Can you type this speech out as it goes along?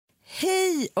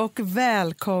Hej och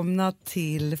välkomna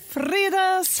till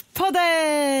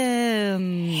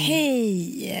Fredagspodden!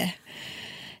 Hej!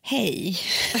 Hej!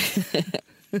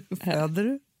 Föder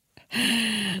du?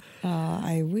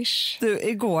 I wish. Du,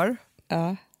 igår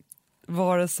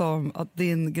var det som att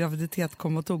din graviditet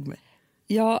kom och tog mig.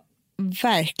 Ja,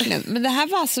 verkligen. Men det här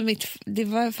var alltså det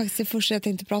var faktiskt det första jag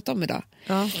tänkte prata om idag.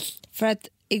 Ja. För att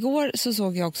igår så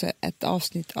såg jag också ett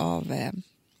avsnitt av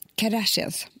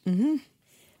Kardashians. Mm.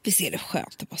 Visst är det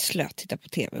skönt att bara slöt titta på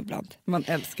tv ibland. Man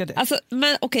älskar det. Alltså,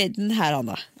 men okej, den här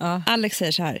Anna. Ja. Alex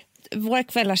säger så här. Våra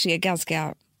kvällar ser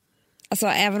ganska... Alltså,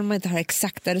 även om man inte har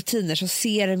exakta rutiner så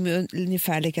ser de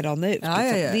ungefär likadana ut. Ja,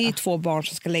 ja, ja. Det är 2 barn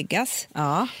som ska läggas.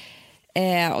 Ja.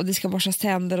 Och det ska borstas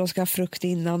tänder och ska ha frukt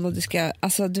innan. Och det ska,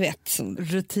 alltså du vet.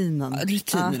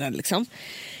 Rutinerna liksom.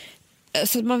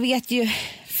 Så man vet ju,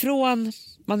 från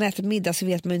man äter middag så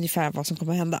vet man ungefär vad som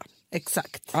kommer att hända.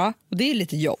 Exakt. Ja, och det är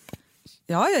lite jobb.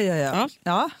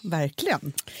 Ja,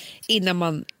 verkligen. Innan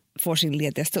man får sin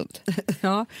lediga stund.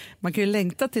 Ja, man kan ju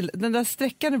längta till den där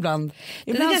sträckan ibland.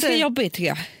 Det är ganska jobbigt tycker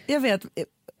jag. Jag vet,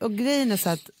 och grejen är så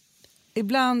att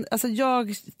ibland, alltså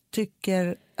jag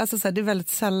tycker, alltså så här, det är väldigt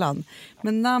sällan,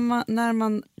 men när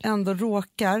man ändå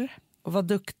råkar och vara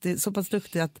duktig, så pass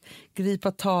duktig att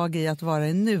gripa tag i att vara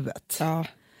i nuet,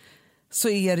 så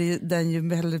är det ju, den ju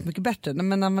väldigt mycket bättre.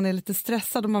 Men när man är lite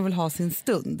stressad och man vill ha sin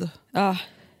stund,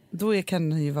 då kan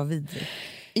den ju vara vidrig.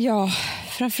 Ja,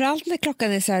 framförallt när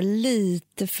klockan är så här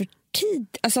lite för tid.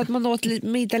 Alltså att man åt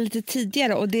middag lite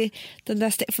tidigare. Och den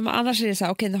där för annars är det så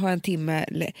här, okej, nu har jag en timme.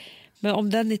 Men om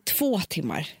den är 2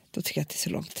 timmar, då tycker jag att det är så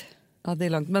långt. Ja, det är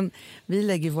långt. Men vi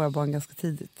lägger våra barn ganska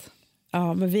tidigt.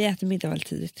 Ja, men vi äter middag väldigt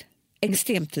tidigt.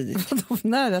 Extremt tidigt.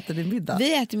 När äter ni middag?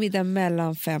 Vi äter middag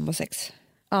mellan 5 och 6.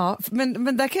 Ja,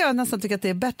 men där kan jag nästan tycka att det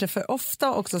är bättre, för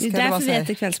ofta också ska det är därför det vara vi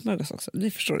äter kvällsmörgås också,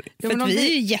 det förstår du. Ja, för att vi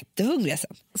är ju jättehungriga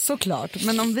sen. Såklart,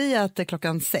 men om vi äter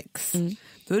klockan 6,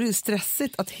 då är det ju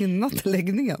stressigt att hinna till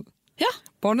läggningen. Ja.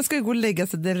 Barnen ska ju gå och lägga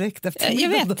sig direkt efter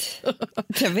middagen.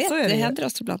 Jag vet, det händer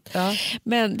oss ibland. Ja.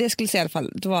 Men det skulle säga i alla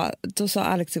fall, då sa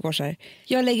Alex igår så här,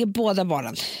 jag lägger båda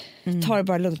barnen, ta det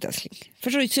bara lugnt älskling.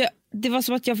 Förstår du? Så det var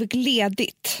som att jag fick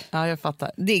ledigt. Ja, jag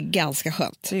fattar. Det är ganska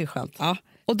skönt. Det är skönt. Ja.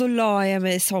 Och då la jag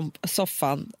mig i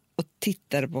soffan och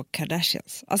tittade på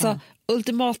Kardashians. Alltså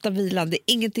ultimata vilan.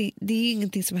 Det är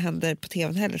ingenting som händer på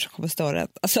tvn heller som kommer störa en.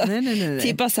 Alltså, nej.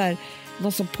 Typ bara så här,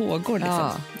 något som pågår liksom.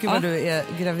 Ja, gud vad du är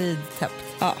gravid täppt.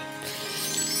 Ja.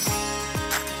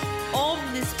 Om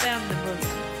ni spänner munnen,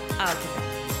 alltså,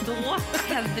 då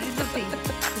händer det någonting på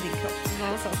din kropp.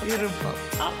 I rumpan.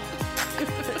 Ja.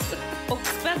 Och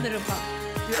spänner rumpan.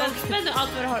 Och spänner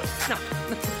allt vad du har snabbt.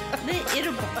 Nej, i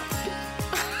rumpan.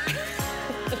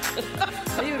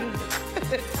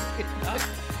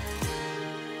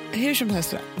 Hur som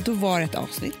helst då var det ett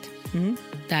avsnitt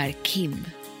där Kim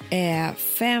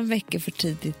 5 veckor för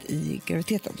tidigt i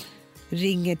graviditeten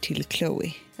ringer till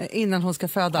Chloe innan hon ska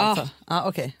föda alltså? Ja,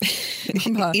 okej.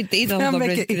 Inte innan hon har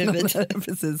blivit gravid.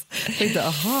 Precis.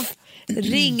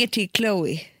 Ringer till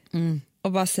Chloe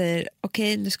och bara säger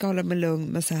okej, du ska hålla mig lugn,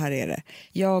 men så här är det,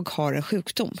 jag har en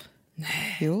sjukdom.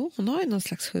 Nej. Jo, hon har ju någon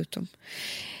slags sjukdom.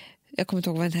 Jag kommer inte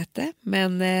ihåg vad den hette,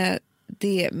 men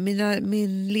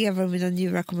min lever och mina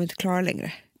njurar kommer inte klara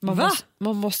längre.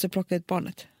 Man måste plocka ut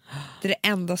barnet. Det är det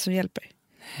enda som hjälper.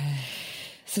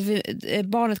 Så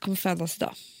barnet kommer födas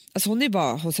idag. Alltså hon är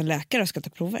bara hos en läkare och ska ta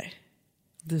prover.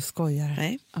 Du skojar.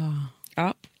 Nej.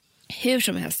 Ja. Hur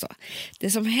som helst då.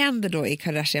 Det som händer då i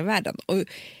Kardashian-världen, och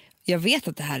jag vet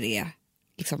att det här är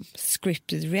liksom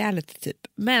scripted reality typ,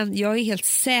 men jag är helt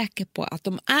säker på att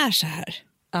de är så här.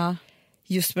 Ja.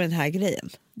 Just med den här grejen.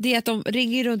 Det är att de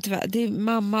ringer runt, det är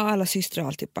mamma och alla systrar och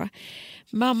alltihopa.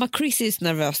 Mamma Chris är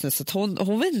nervös nu så att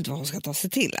hon vet inte vad hon ska ta sig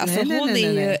till. Alltså hon är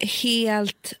ju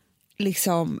helt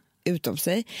liksom utom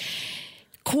sig.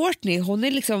 Courtney,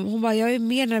 hon bara, jag är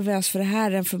mer nervös för det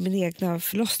här än för mina egna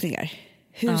förlossningar.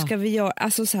 Hur ska vi göra?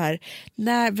 Alltså så här,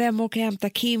 vem åker hämta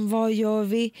Kim? Vad gör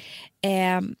vi?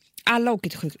 Alla åker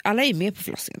till sjukhus. Alla är med på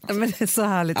förlossningen. Ja, men det är så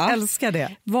härligt. Älskar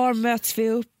det. Var möts vi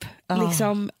upp?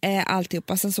 Liksom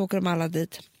alltihopa. Sen så åker de alla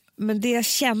dit. Men det jag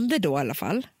kände då i alla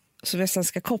fall, som jag sen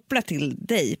ska koppla till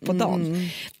dig på dagen,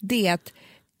 det är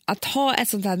att ha ett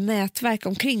sånt här nätverk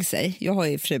omkring sig. Jag har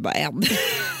ju för sig bara en.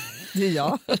 Det är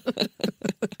jag.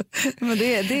 Men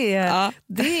det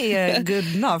är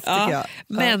good enough tycker jag.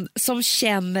 Men som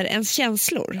känner ens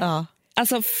känslor.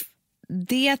 Alltså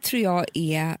det tror jag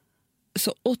är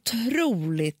så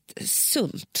otroligt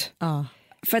sunt.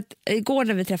 För att igår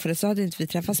när vi träffades så hade inte vi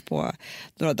träffats på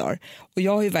några dagar. Och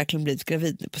jag har ju verkligen blivit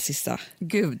gravid nu på sista.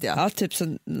 Gud ja. Ja, typ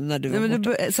så när du var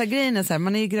borta. Så grejen är så här,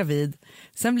 man är ju gravid.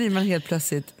 Sen blir man helt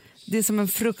plötsligt det är som en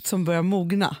frukt som börjar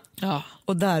mogna. Ja.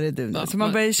 Och där är du nu. Så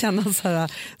man börjar känna så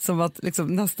här, som att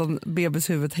liksom, nästan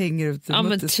bebishuvudet hänger ut ur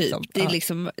men typ. Liksom. Det är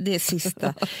liksom det är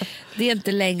sista. Det är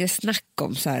inte längre snack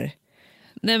om så här.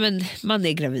 Nej, men man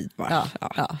är gravid bara.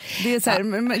 Ja. Det är så här,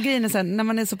 men grejen är så här, när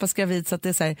man är så pass gravid så att det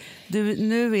är så här,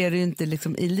 nu är du ju inte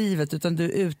liksom i livet utan du är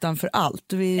utanför allt.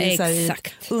 Du är ju så här i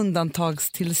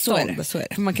undantagstillstånd. Så är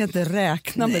det. För man kan inte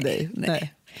räkna med dig.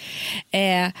 Nej.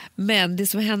 Men det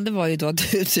som hände var ju då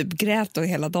att du typ grät då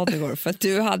hela dagen igår för att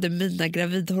du hade mina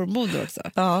gravidhormoner också.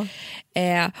 Ja.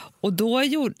 Och då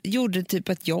gjorde det typ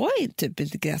att jag typ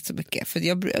inte grät så mycket för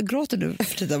jag gråter nu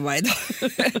för tiden varje dag.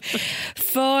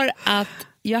 För att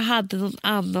jag hade någon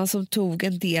annan som tog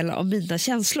en del av mina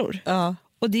känslor. Ja.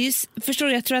 Och det är, förstår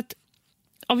du, jag tror att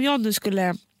om jag nu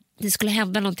det skulle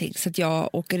hända någonting så att jag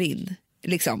åker in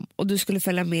liksom, och du skulle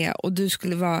följa med och du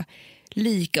skulle vara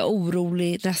lika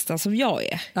orolig nästan som jag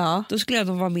är. Ja. Då skulle jag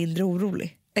nog vara mindre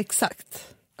orolig. Exakt,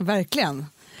 verkligen.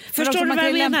 Förstår du man vad kan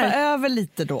jag menar? Lämpa över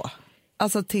lite då.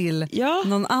 Alltså till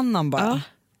någon annan bara. Ja.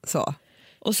 Så.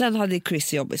 Och sen hade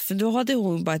Chris jobbigt för då hade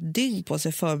hon bara ett dygn på sig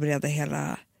att förbereda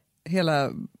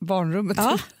hela barnrummet.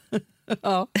 Ja.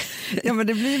 Ja, men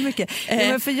det blir mycket.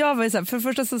 Men för jag var ju så här, för det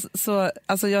första så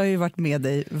alltså jag har ju varit med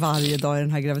dig varje dag i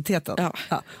den här graviditeten.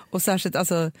 Ja. Och särskilt,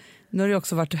 alltså, nu har det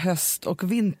också varit höst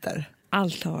och vinter.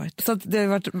 Allt har varit. Så att det har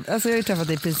varit, alltså jag har ju träffat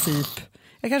dig i princip,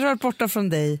 jag kanske har varit borta från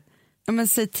dig, men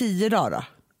säg 10 dagar då.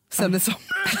 Sen det sommar.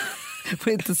 Det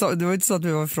var inte så att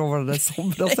vi var ifrån varandra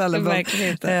somras heller.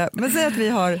 Men säg att vi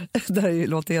har, det här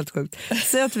låter helt sjukt,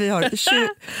 säg att vi har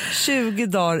 20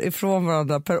 dagar ifrån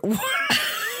varandra per år.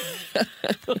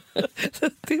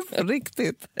 Det är på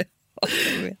riktigt.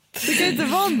 Det kan inte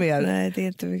vara mer. Nej, det är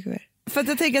inte mycket mer. För att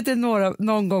jag tänker att det är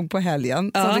någon gång på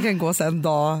helgen så att det kan gå så en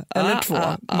dag eller 2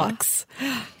 max.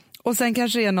 Och sen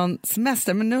kanske det är någon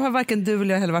semester, men nu har varken du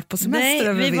eller jag heller varit på semester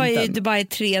över vintern. Nej, vi var i Dubai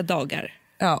 3 dagar.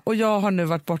 Ja, och jag har nu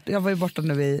varit borta, jag var ju borta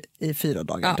nu i 4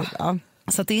 dagar. Typ, ja.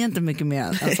 Så att det är inte mycket mer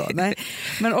än så. Nej.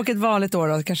 Men, och ett vanligt år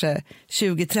då, kanske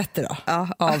 20-30 då,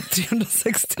 av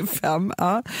 365.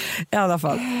 Ja, i alla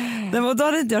fall. Och då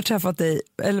hade inte jag träffat dig,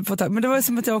 eller på tag, men det var ju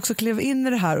som att jag också klev in i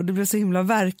det här och det blev så himla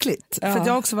verkligt. För att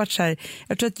jag har också varit så här,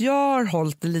 jag tror att jag har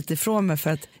hållit det lite ifrån mig för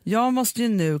att jag måste ju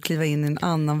nu kliva in i en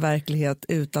annan verklighet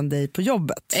utan dig på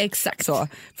jobbet. Exakt. Så,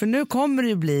 för nu kommer det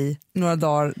ju bli några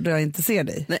dagar då jag inte ser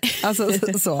dig. Nej. Alltså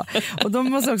så. Och då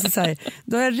måste jag också säga,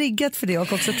 då har jag riggat för det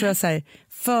och också tror jag så här,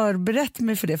 förberett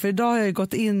mig för det. För idag har jag ju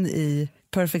gått in i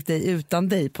Perfect Day utan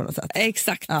dig på något sätt.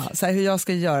 Exakt. Ja, så här, hur jag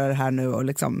ska göra det här nu och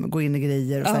liksom gå in i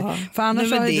grejer. Och så här. För annars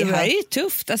men det här är ju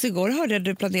tufft. Alltså, igår hörde jag att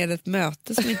du planerade ett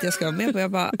möte som inte jag ska vara med på.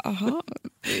 Jag bara, aha.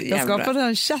 Jag skapade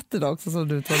en chatt idag också som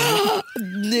du tog.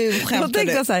 Nu skämtar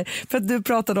du. Jag så här, för att du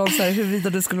pratade om så här, huruvida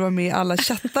du skulle vara med i alla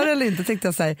chattar eller inte. Tänkte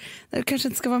jag så här, du kanske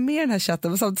inte ska vara med i den här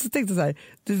chatten. Men samtidigt så tänkte jag så här,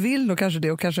 du vill nog kanske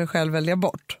det och kanske själv välja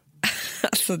bort.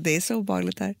 Alltså det är så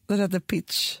obehagligt här. Det heter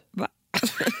pitch. Va?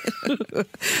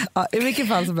 Ja, i vilket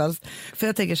fall som helst. För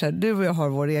jag tänker så här, du och jag har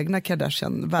vår egna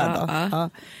Kardashian-värld. Ja.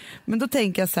 Men då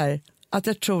tänker jag så här, att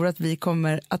jag tror att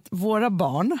att våra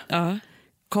barn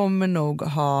kommer nog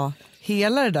ha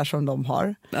hela det där som de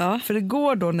har. För det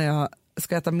går då när jag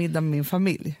ska äta middag med min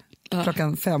familj.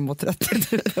 Klockan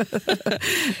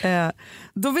 5:30.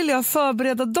 Då vill jag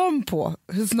förbereda dem på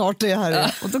hur snart det här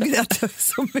är. Och då grät jag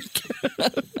så mycket.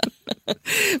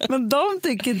 Men de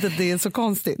tycker inte att det är så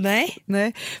konstigt. Nej.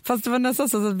 Fast det var nästan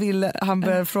så att han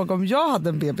började fråga om jag hade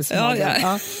en bebis i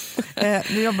magen.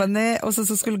 Jag bara nej. Och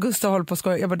så skulle Gustav hålla på och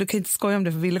skoja. Jag bara, du kan inte skoja om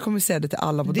det för Ville kommer säga det till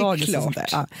alla på dagis. Och sånt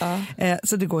där.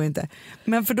 Så det går inte.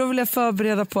 Men för då vill jag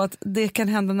förbereda på att det kan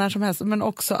hända när som helst. Men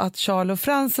också att Charlie och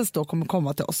Frances då kommer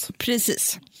komma till oss.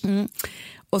 Precis.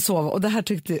 Och sova. Och det här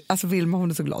tyckte, alltså Vilma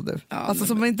hon är så glad nu. Alltså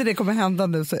som inte det kommer hända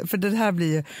nu. För det här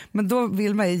blir ju, men då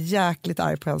Vilma är jäkligt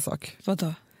arg på en sak.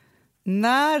 Vadå?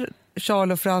 När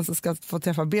Charlie och Frances ska få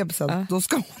träffa bebisen, då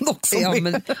ska hon också med.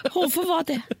 Men hon får vara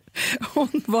det. Hon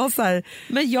var så här.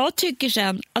 Men jag tycker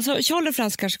sen, alltså Charlie och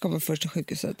Frances kanske kommer först till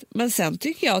sjukhuset. Men sen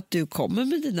tycker jag att du kommer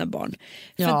med dina barn.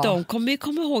 För de kommer ju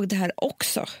komma ihåg det här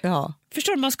också. Ja.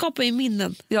 Förstår du, man skapar ju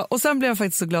minnen. Ja, och sen blev jag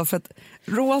faktiskt så glad för att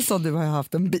Rosa och du har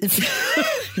haft en beef.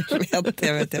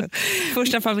 jag vet.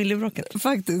 Första familjebråket.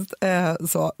 Faktiskt,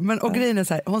 så. Men, och grejen är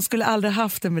så här, hon skulle aldrig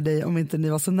haft det med dig om inte ni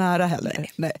var så nära heller.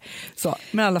 Nej. Så,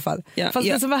 men i alla fall. Fast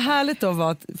det som var härligt då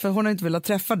var att, för hon har inte velat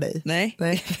träffa dig. Nej.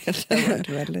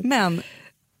 Men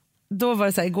då var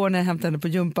det så här, igår när jag hämtade henne på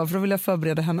gympan, för då ville jag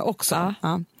förbereda henne också.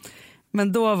 Ja.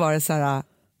 Men då var det så här,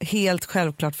 helt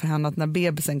självklart för henne att när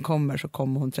bebisen kommer så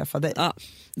kommer hon träffa dig. Ja,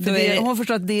 hon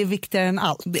förstår att det är viktigare än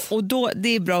allt. Och då, det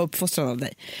är bra uppfostran av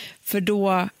dig. För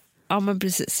då, ja men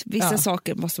precis, vissa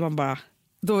saker måste man bara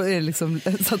Då är det liksom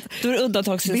så att då är det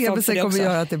undantagstillstånd för det kommer också.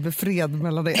 göra att det blir fred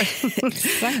mellan er.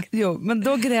 Exakt. Jo, men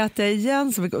då grät jag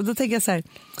igen så mycket. Och då tänker jag så här,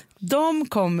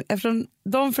 eftersom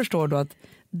de förstår då att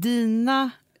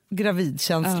dina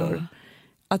gravidkänslor,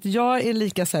 att jag är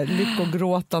lika så här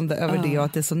lyckogråtande över det och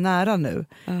att det är så nära nu.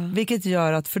 Vilket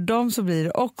gör att för dem så blir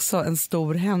det också en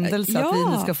stor händelse att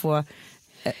vi nu ska få,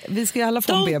 vi ska i alla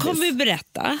fall en bebis. De kommer ju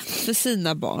berätta för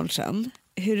sina barn sen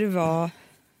hur det var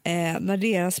när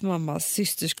deras mammas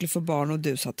syster skulle få barn och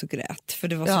du satt och grät. För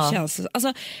det var så känsligt.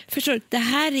 Alltså, förstår du, det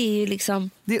här är ju liksom...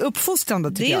 Det är uppfostrande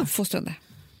tycker jag. Det är uppfostrande.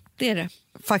 Det är det.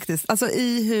 Faktiskt, alltså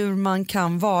i hur man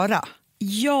kan vara.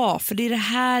 Ja, för det är det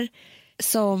här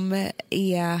som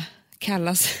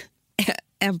kallas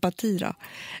empati då.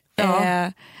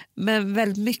 Men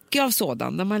väldigt mycket av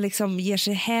sådan, när man liksom ger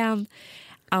sig hän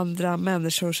andra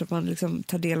människor så att man liksom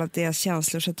tar del av deras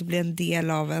känslor så att det blir en del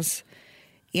av ens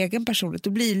egen personlighet, då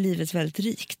blir livet väldigt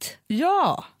rikt.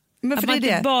 Ja, men för att man det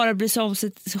är inte bara bryr sig om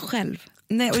sig själv.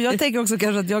 Nej, och jag tänker också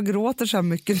kanske att jag gråter så här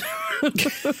mycket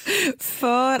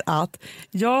för att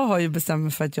jag har ju bestämt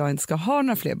mig för att jag inte ska ha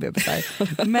några fler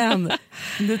bebisar. Men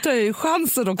nu tar jag ju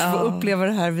chansen också att få uppleva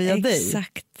det här via dig.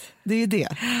 Exakt. Det är ju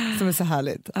det som är så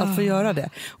härligt, att få göra det.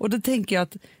 Och då tänker jag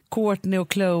att Courtney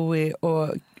och Chloe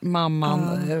och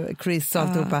mamman Chris och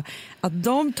alltihopa, att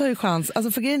de tar ju chans.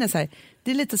 Alltså för grejen är så här,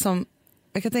 det är lite som,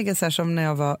 jag kan tänka så här som när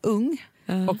jag var ung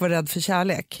och var rädd för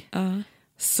kärlek.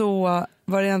 Så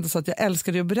var det ändå så att jag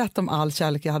älskade att berätta om all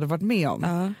kärlek jag hade varit med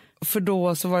om. För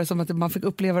då så var det som att man fick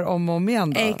uppleva det om och om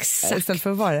igen då, istället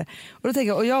för att vara det. Och då tänker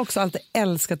jag, och jag har också alltid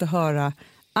älskat att höra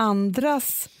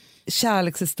andras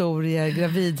kärlekshistorier,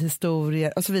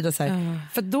 gravidhistorier och så vidare. Så här.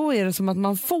 För då är det som att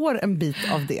man får en bit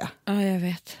av det. Ja, jag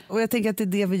vet. Och jag tänker att det är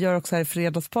det vi gör också här i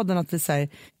Fredagspodden, att vi säger,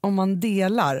 om man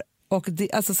delar och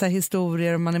alltså så här,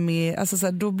 historier och man är med, alltså så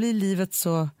här, då blir livet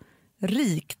så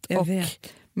rikt. Jag och vet.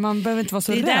 Man behöver inte vara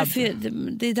så rädd.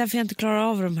 Det är därför jag inte klarar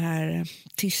av de här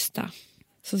tysta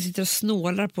som sitter och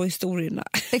snålar på historierna.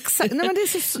 Exakt. Nej, men det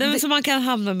är så, nej, men som man kan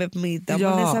hamna med på middag. Ja.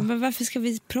 Man är så här, men varför ska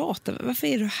vi prata? Varför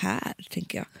är du här,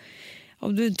 tänker jag.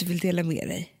 Om du inte vill dela med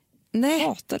dig. Nej.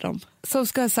 Prata dem. Så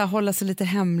ska jag så här, hålla sig lite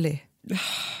hemlig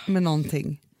med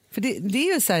någonting. För det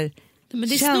är ju så här, men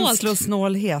det är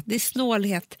känslosnålhet. Det är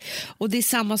snålhet. Och det är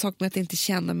samma sak med att inte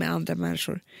känna med andra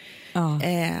människor.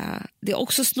 Det är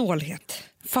också snålhet.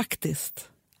 Faktiskt.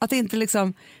 Att inte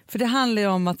liksom, för det handlar ju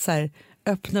om att så här,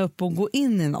 öppna upp och gå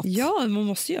in i något. Ja, man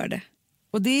måste göra det.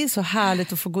 Och det är så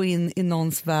härligt att få gå in i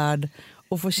någons värld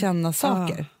och få känna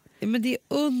saker. Ja, men det är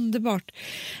underbart.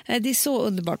 Det är så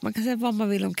underbart. Man kan säga vad man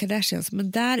vill om Kardashians,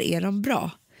 men där är de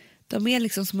bra. De är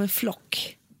liksom som en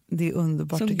flock. Det är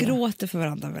underbart. Som gråter för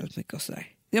varandra väldigt mycket och sådär.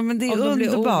 Ja, men det är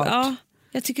underbart. Ja,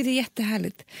 jag tycker det är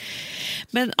jättehärligt.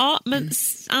 Men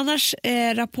annars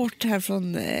rapport här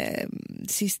från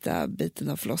sista biten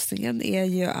av förlossningen är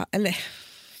ju, eller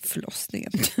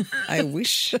förlossningen, I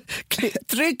wish.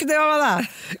 Tryck nu, Amanda!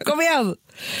 Kom igen!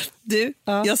 Du,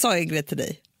 jag sa en grej till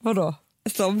dig. Vadå?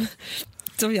 Som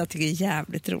jag tycker är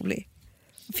jävligt rolig.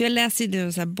 För jag läser ju nu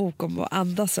en sån här bok om att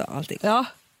andas och allting. Ja.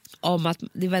 Om att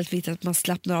det är väldigt viktigt att man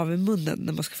slappnar av i munnen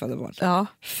när man ska föda barn. Ja.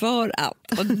 För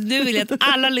att, och nu vill jag att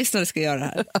alla lyssnare ska göra det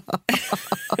här.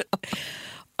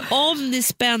 Om ni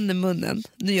spänner munnen,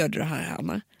 nu gör du det här,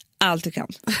 Hanna, allt du kan.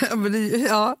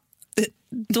 Ja.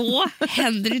 Då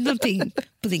händer det någonting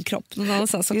på din kropp någon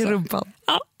annanstans också. I rumpan.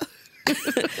 Ja.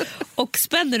 Och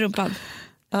spänner rumpan,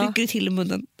 rycker du till i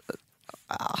munnen.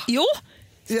 Jo,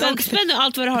 spänner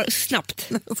allt vad du har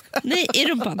snabbt. Nej, i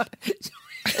rumpan.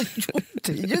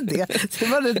 Det är ju det. Det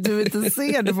var det du inte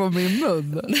ser det på min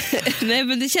mun. Nej,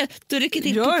 men det känns, du rycker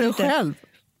till. Gör det själv.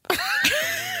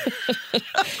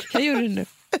 Jag gjorde det nu.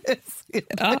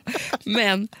 Ja,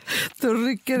 men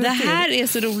det här är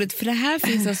så roligt, för det här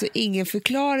finns alltså ingen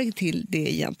förklaring till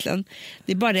det egentligen.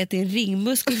 Det är bara det att det är en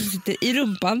ringmuskel som sitter i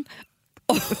rumpan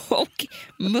och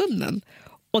munnen.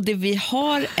 Och det vi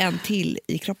har en till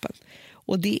i kroppen.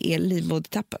 Och det är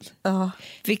livmodertappen.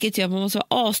 Vilket gör att man måste vara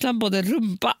avslappnad både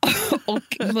rumpa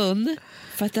och mun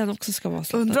för att den också ska vara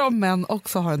avslappnad. Undrar om män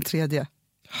också har en tredje.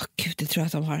 Gud, det tror jag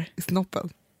att de har. I snoppen?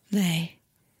 Nej.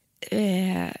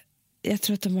 Jag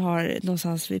tror att de har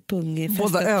någonstans vid pungfästet.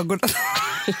 Båda ögonen.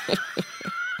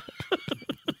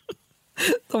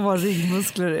 De har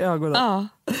ringmuskler i ögonen. Ja.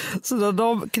 Så när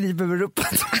de kniper med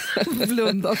rumpan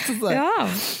blundar också så här. Ja.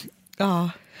 Ja.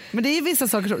 Men det är vissa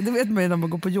saker, det vet man ju när man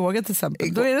går på yoga till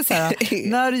exempel. Då är det så här,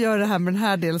 när du gör det här med den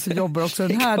här delen så jobbar också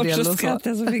den här delen. Så skrattade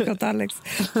jag så mycket åt Alex.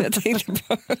 Jag tänkte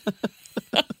på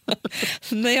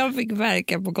När jag fick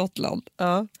verka på Gotland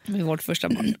med vårt första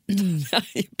barn. Jag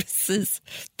hade precis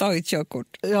tagit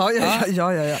körkort. Ja.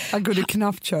 Han kunde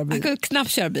knappt köra bil. Han kunde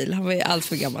knappt köra bil. Han var ju allt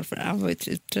för gammal för det. Han var ju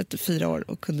 34 år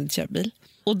och kunde inte köra bil.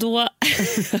 Och då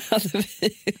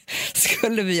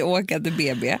skulle vi åka till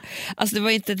BB. Alltså det var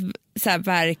inte ett så här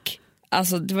verk.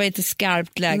 Alltså det var inte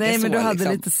skarpt läge. Nej, men så, du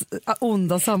hade liksom. lite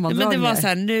onda sammandragningar. Men det var så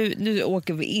här, nu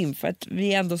åker vi in för att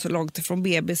vi är ändå så långt ifrån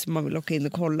BB så man vill åka in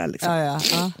och kolla. Liksom.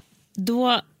 Ja.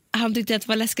 Då, han tyckte att det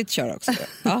var läskigt att köra också.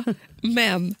 Ja.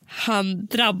 Men han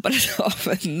drabbades av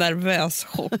en nervös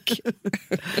chock.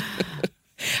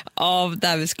 Av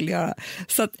det vi skulle göra.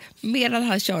 Så att medan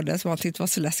han körde som han tyckte var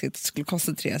så läskigt och skulle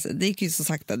koncentrera sig. Det gick ju så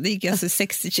sakta. Det gick alltså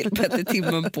 60 km i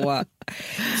timmen på.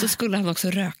 Så skulle han också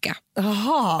röka.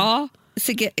 Jaha. Ja.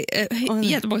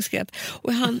 Jättemånga skratt.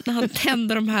 Och när han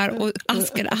tände de här och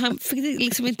askade, han fick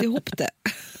liksom inte ihop det.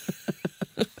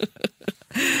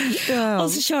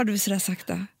 Och så körde vi så där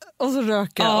sakta. Och så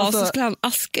röka. Ja, och så skulle han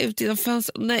aska ut genom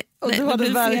fönstret. Nej, du hade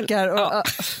verkar. Ja.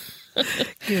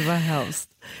 Gud vad hemskt.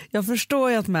 Jag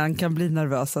förstår ju att män kan bli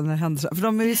nervösa när det händer så. För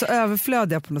de är ju så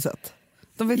överflödiga på något sätt.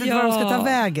 De vet inte var de ska ta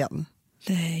vägen.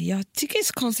 Nej, jag tycker det är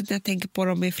så konstigt när jag tänker på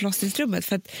dem i förlossningsrummet.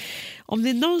 För att om det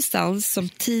är någonstans som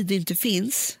tid inte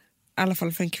finns, i alla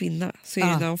fall för en kvinna, så är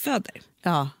det när de föder.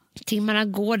 Ja. Timmarna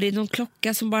går, det är någon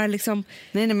klocka som bara liksom...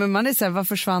 Nej, men man är så här, vad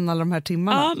försvann alla de här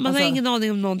timmarna? Ja, man har ingen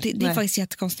aning om någonting. Det är faktiskt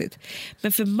jättekonstigt.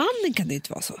 Men för mannen kan det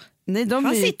inte vara så. Nej,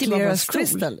 han sitter bara på en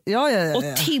stol. Ja. Och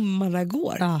timmarna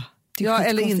går. Ja,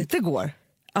 eller inte går.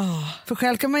 För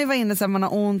själv kan man ju vara inne så här, man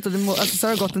har ont och så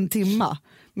har det gått en timma.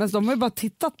 Men de har ju bara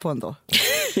tittat på ändå.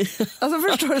 Alltså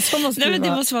förstår du? Så måste Nej, men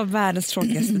det måste vara världens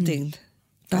tråkigaste dygn.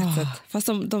 Fast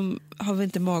de har väl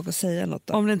inte mag att säga något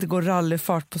då. Om det inte går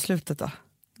rallyfart på slutet då?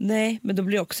 Nej, men då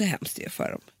blir det också hemskt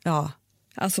för dem. Ja.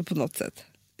 Alltså på något sätt.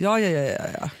 Ja.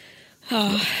 Nej,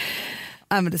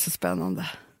 men det är så spännande.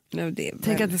 Nej,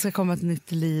 tänk att det ska komma ett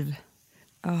nytt liv.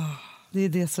 Det är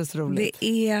det som är så roligt.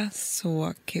 Det är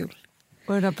så kul.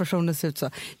 Och den här personen ser ut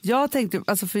så. Jag tänkte,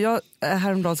 alltså för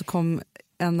häromdagen så kom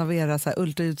en av era så här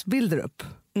ultraljudsbilder upp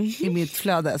i mitt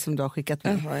flöde som du har skickat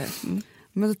mig.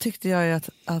 Men då tyckte jag ju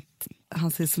att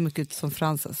han ser så mycket ut som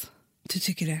Frances. Du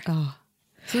tycker det? Ja.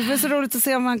 Så det blir så roligt att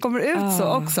se om han kommer ut så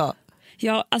också.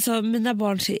 Ja, alltså mina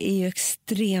barn är ju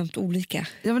extremt olika.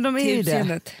 Ja, men de är ju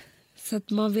det. Så att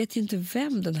man vet ju inte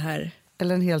vem den här...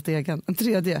 Eller en helt egen, en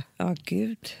tredje. Ja,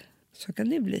 gud. Så kan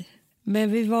det bli.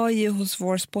 Men vi var ju hos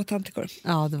vår spåtant igår.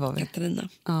 Ja, det var vi. Katarina.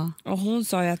 Ja. Och hon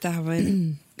sa ju att det här var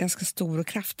en ganska stor och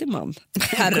kraftig man.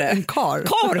 Herre. En karl.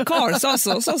 Karl,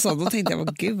 så. Då tänkte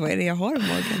jag, gud vad är det jag har i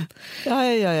magen?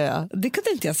 Ja. Det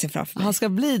kunde inte jag se framför mig. Han ska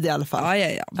bli det i alla fall.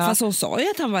 Ja. Fast hon sa ju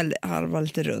att han var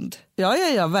lite rund.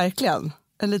 Ja, verkligen.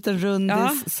 En liten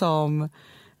rundis som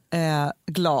är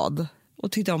glad.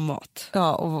 Och tyckte om mat.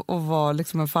 Ja, och var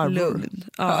liksom en farbror. Lugn.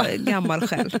 Ja, gammal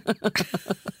själ.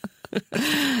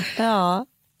 Ja,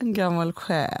 en gammal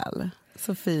själ.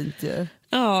 Så fint ju.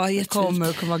 Ja, jättefint.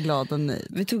 Kommer vara glad och nöjd.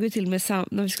 Vi tog ju till med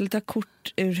när vi skulle ta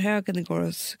kort ur högen igår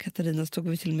hos Katarina så tog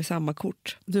vi till med samma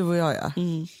kort. Du och jag, ja.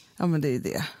 Ja, men det är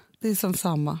det. Det är som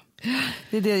samma.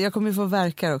 Det är det. Jag kommer ju få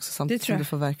verkar också samtidigt som du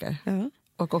får verkar. Ja.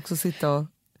 Och också sitta och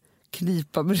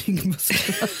knipa med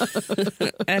ringmusklerna.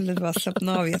 Eller bara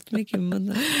slappna av jättemycket i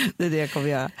munnen. Det är det jag kommer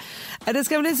göra. Det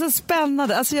ska bli så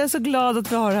spännande. Alltså jag är så glad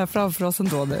att vi har det här framför oss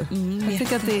ändå nu. Jag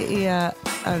tycker att det är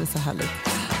så härligt.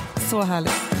 Så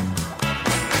härligt.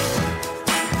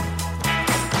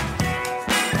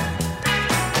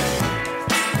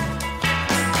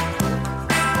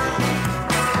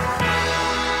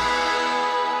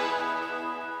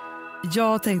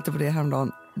 Jag tänkte på det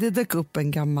häromdagen. Det dök upp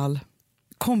en gammal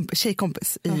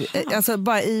tjejkompis alltså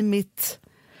bara i mitt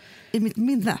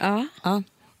minne. Ja.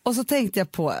 Och så tänkte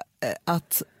jag på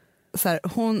att så här,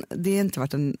 det har inte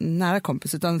varit en nära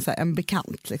kompis utan så här, en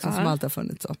bekant liksom, som alltid har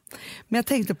funnits så. Men jag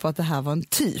tänkte på att det här var en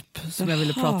typ som jag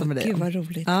ville prata med dig om. Gud vad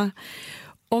roligt. Ja.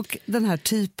 Och den här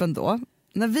typen då,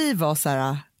 när vi var så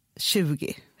här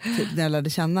 20 typ, när jag lärde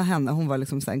känna henne, hon var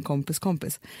liksom så här en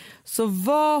kompis, så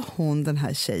var hon den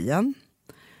här tjejen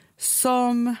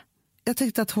som jag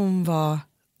tyckte att hon var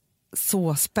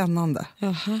så spännande.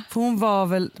 För hon var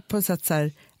väl på ett sätt så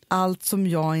här, allt som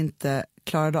jag inte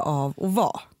klarade av att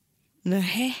vara.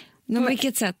 Nej. På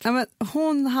vilket sätt? Ja, men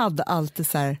hon hade alltid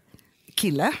så här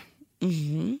kille.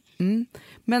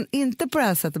 Men inte på det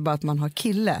här sättet bara att man har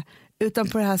kille, utan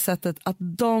på det här sättet att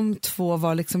de två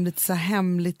var liksom lite så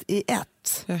hemligt i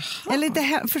ett. Eller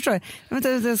inte förstår du?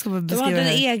 Jag ska beskriva de hade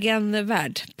en egen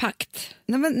värld, pakt.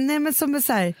 Nej men som är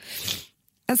så här,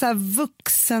 en så här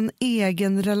vuxen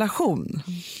egen relation.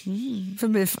 För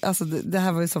mig, alltså det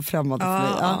här var ju så främmande för mig.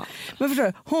 Ja. Men förstår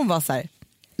du, hon var så här,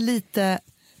 lite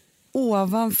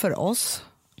ovanför oss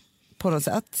på något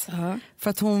sätt. För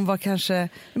att hon var kanske...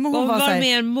 Men hon var så här,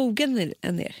 mer mogen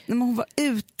än er. Men hon var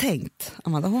uttänkt,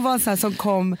 Amanda. Hon var en sån här som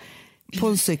kom på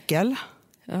en cykel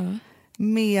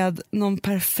med någon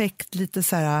perfekt lite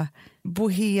så här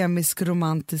bohemisk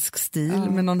romantisk stil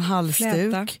med någon halsduk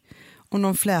fläta. Och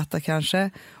någon fläta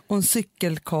kanske och en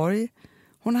cykelkorg.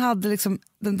 Hon hade liksom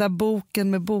den där boken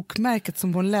med bokmärket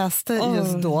som hon läste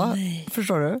just då. Nej.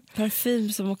 Förstår du?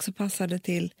 Parfym som också passade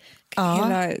till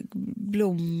hela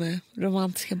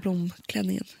romantiska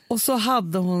blomklänningen. Och så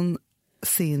hade hon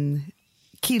sin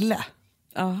kille.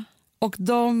 Ja. Och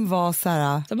de var så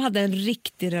här... De hade en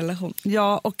riktig relation.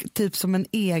 Ja, och typ som en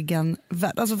egen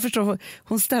värld. Alltså förstår du,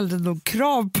 hon ställde nog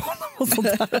krav på honom och sånt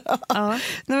där.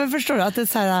 Nej, men förstår du, att det är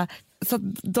så här... Så att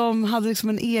de hade liksom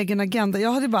en egen agenda.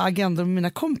 Jag hade bara agenda med mina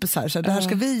kompisar. Så här, det här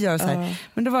ska vi göra så här.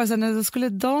 Men det var så här, när då skulle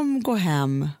de gå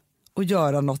hem och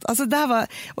göra något. Alltså det här var...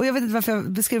 Och jag vet inte varför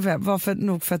jag beskrev det. Varför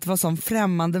nog för att det var sån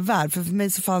främmande värld. För mig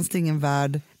så fanns det ingen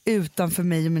värld utanför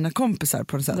mig och mina kompisar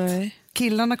på något sätt. Nej.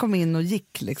 Killarna kom in och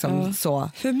gick liksom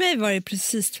så. För mig var det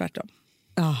precis tvärtom.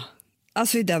 Ja.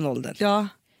 Alltså i den åldern. Ja.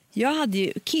 Jag hade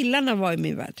ju, killarna var i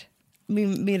min värld.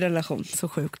 Min relation. Så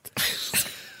sjukt.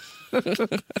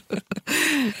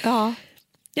 Ja.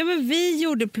 Ja, men vi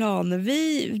gjorde planer.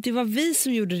 Det var vi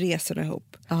som gjorde resorna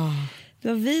ihop. Det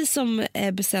var vi som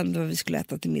bestämde vad vi skulle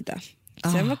äta till middag.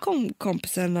 Sen var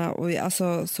kompisarna och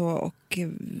alltså så, och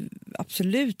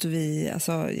absolut, och vi,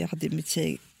 alltså jag hade mitt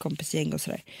tjejkompisgäng och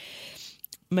sådär.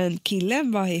 Men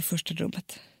killen var i första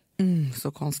rummet.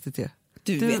 Så konstigt ju.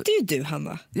 Du vet ju du,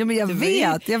 Hanna. Ja, men jag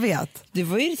vet. Du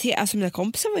var irriterad, alltså mina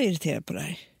kompisar var irriterade på det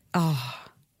här.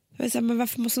 Jag var så här, men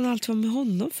varför måste hon alltid vara med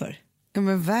honom för? Ja,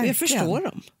 men verkligen. Jag förstår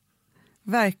dem.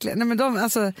 Verkligen. Nej, men de,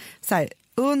 alltså, så här,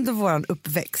 under våran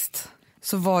uppväxt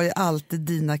så var ju alltid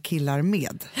dina killar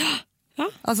med.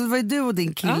 Alltså det var ju du och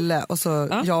din kille och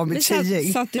så jag och mitt tjejgäng.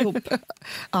 Vi satt ihop.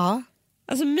 Ja.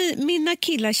 Alltså mina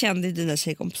killar kände dina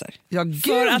tjejkompisar. Ja, gud,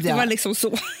 för att det var liksom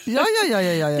så. Ja.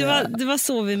 Det var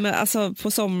så vi med, alltså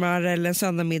på sommar eller en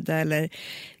söndagmiddag eller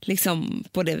liksom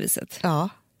på det viset. Ja,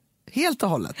 helt och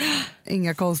hållet.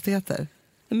 Inga konstigheter.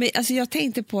 Men alltså jag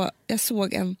tänkte på,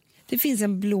 det finns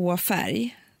en blå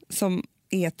färg som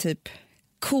är typ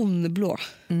kornblå.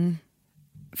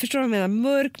 Förstår du vad jag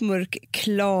menar? Mörk,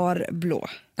 klar blå.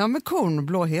 Ja, men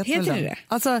kornblå heter det.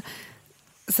 Alltså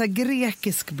så här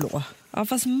grekisk blå. Ja,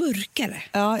 fast mörkare.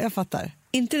 Ja, jag fattar.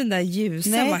 Inte den där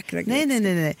ljusa, vackra grekiska.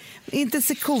 Nej. Inte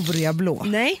sekoriablå.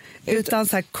 Nej. Utan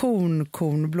så här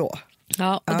kornblå.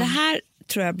 Ja, och det här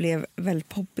tror jag blev väldigt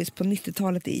poppis på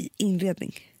 90-talet i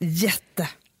inredning. Jätte.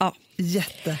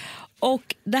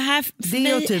 Och det här det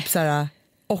är mig... typ så här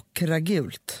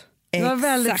ockragult. Det var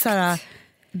väldigt så här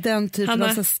den typen Hanna,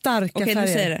 av så starka färger. Okej,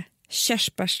 nu säger det.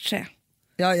 Körsbärsträ.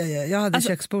 Ja, jag hade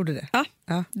köksbord i det.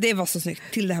 Ja, det var så snyggt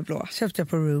till det här blåa. Köpte jag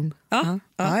på Room. Ja.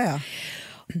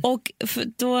 Och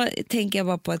då tänker jag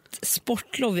bara på ett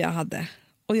sportlov jag hade.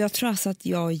 Och jag tror alltså att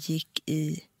jag gick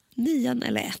i 9:an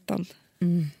eller 1:an.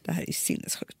 Det här är ju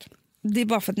sinnessjukt. Det är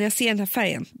bara för att när jag ser den här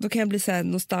färgen då kan jag bli så här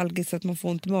nostalgisk så att man får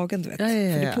ont i magen, du vet. Ja.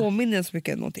 För det påminner så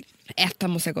mycket om någonting.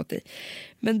 1:an måste jag gått i.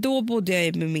 Men då bodde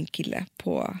jag med min kille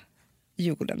på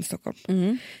Djurgården i Stockholm.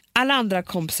 Alla andra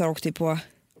kompisar åkte på,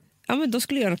 ja men då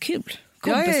skulle jag göra något kul.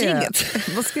 Kompisgänget. Ja.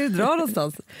 Vad ska du dra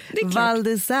någonstans? Val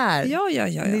d'Isère.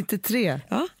 Ja. 93.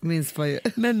 Ja. Minns man ju.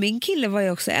 Men min kille var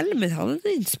ju också äldre, men han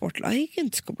hade inte sportlag. Han gick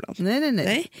inte i skolan.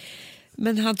 Nej.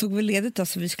 Men han tog väl ledigt då,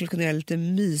 så vi skulle kunna göra lite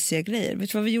mysiga grejer.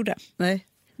 Vet du vad vi gjorde? Nej.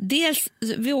 Dels,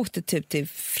 vi åkte typ till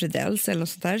Fredells eller något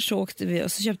sånt där. Så åkte vi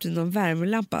och så köpte vi någon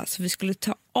värmelampa. Så vi skulle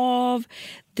ta av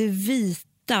det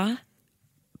vita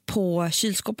på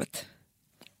kylskåpet.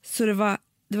 Så det var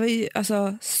ju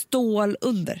alltså stål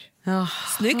under.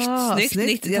 Snyggt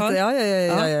 90-tal.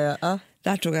 Ja. Det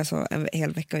här tog alltså en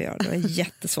hel vecka att göra. Det var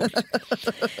jättesvårt.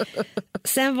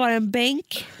 Sen var det en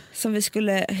bänk som vi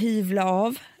skulle hyvla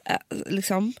av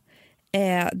liksom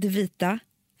det vita,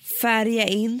 färga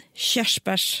in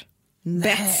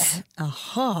körsbärsbets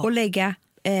och lägga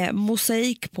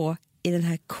mosaik på i den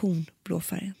här kornblå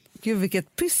färgen. Gud,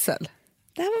 vilket pyssel.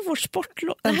 Det här var vårt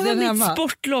sportlov. Det här var mitt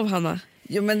sportlov, Hanna.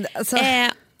 Jo, men alltså...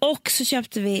 Och så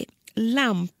köpte vi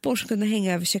lampor som kunde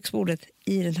hänga över köksbordet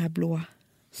i den här blå.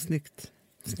 Snyggt.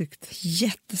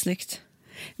 Jättesnyggt.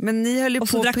 Men ni höll ju och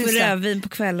så drack vi rödvin på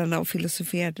kvällarna och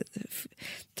filosoferade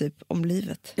typ om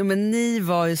livet. Ja, men ni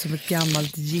var ju som ett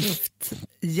gammalt gift,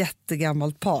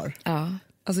 jättegammalt par. Ja.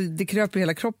 Alltså det kröp i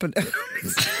hela kroppen.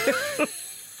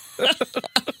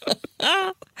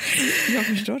 Jag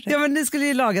förstår det. Ja, men ni skulle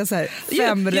ju laga så här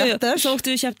 5 rätter. Så åkte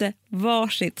vi och köpte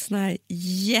varsitt sån här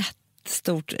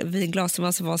jättestort vinglas som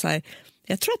alltså var så här,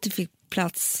 jag tror att det fick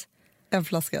plats en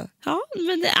flaska. Ja,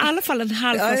 men det är i alla fall en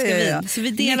halv flaska vin. Så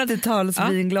vi delade 90-tals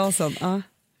vinglasen. Ja.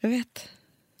 Jag vet.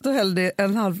 Då hällde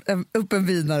upp en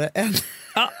vinare, en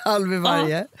halv i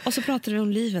varje. Ja. Och så pratade vi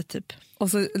om livet typ.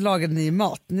 Och så lagade ni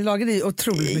mat. Ni lagade ju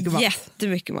otroligt mycket mat.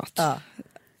 Jättemycket mat. Ja.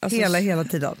 Alltså, hela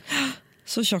tiden.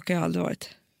 Så tjock har jag aldrig varit.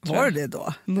 Var det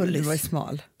då? Mullis. Du var ju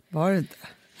smal. Var det inte?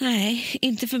 Nej,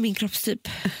 inte för min kroppstyp.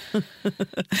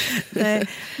 Nej,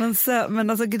 men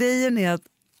alltså grejen är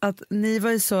att ni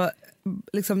var ju så,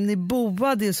 liksom, ni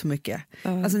boade ju så mycket.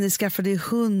 Alltså ni skaffade ju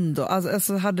hund och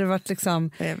alltså hade det varit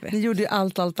liksom, ni gjorde ju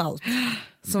allt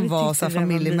som var så här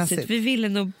familjemässigt. Vi ville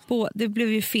nog det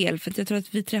blev ju fel för jag tror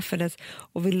att vi träffades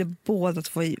och ville båda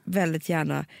två väldigt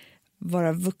gärna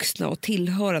vara vuxna och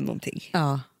tillhöra någonting.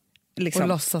 Ja.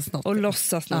 Liksom. Och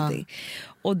låtsas någonting.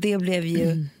 Och det blev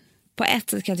ju på ett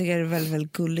sätt kan jag tycka det är väldigt,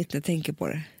 väldigt gulligt när jag tänker på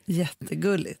det.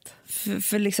 Jättegulligt.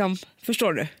 För liksom,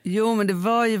 förstår du? Jo, men det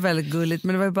var ju väldigt gulligt,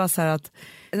 men det var ju bara så här att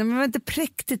det var inte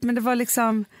präktigt, men det var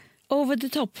liksom over the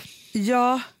top.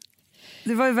 Ja.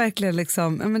 Det var ju verkligen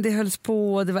liksom, men det hölls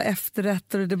på, det var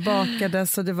efterrätter och det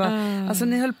bakades och det var, alltså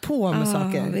ni höll på med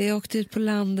saker. Vi åkte ut på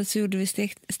landet så gjorde vi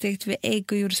stekte vi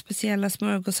ägg och gjorde speciella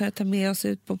smörgåsar att ta med oss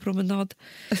ut på promenad.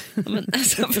 Men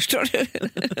alltså, förstår du?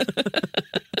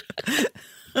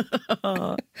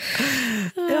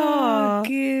 Ja,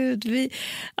 gud. Vi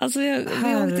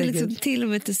åkte liksom till och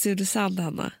med till Sudesand,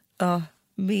 Hanna. Ja.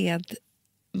 Med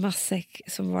massäck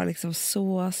som var liksom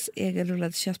sås,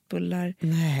 egenrullade köttbullar.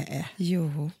 Nej.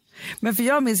 Jo. Men för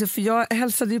jag minns, för jag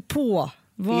hälsade ju på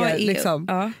er, liksom.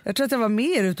 Ja. Jag tror att jag var med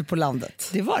er ute på landet.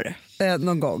 Det var det.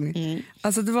 Någon gång.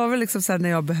 Alltså det var väl liksom så här, när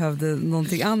jag behövde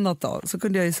någonting annat då, så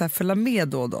kunde jag ju så här följa med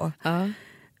då och då. Ja.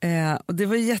 Och det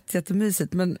var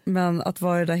jättemysigt, men att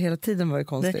vara där hela tiden var ju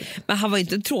konstigt. Nej. Men han var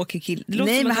inte en tråkig kille. Det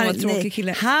låter som att han var en tråkig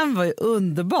kille. Han var ju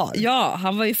underbar. Ja,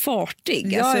 han var ju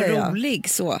fartig, rolig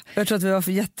så. Jag tror att vi var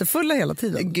för jättefulla hela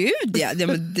tiden. Gud ja,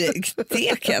 men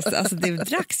alltså det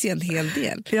dracks ju en hel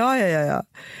del. Ja.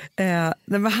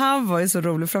 Nej, men han var ju så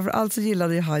rolig, framförallt så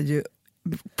gillade han ju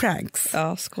pranks.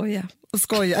 Ja, skoja. Och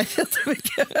skoja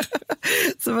jättemycket.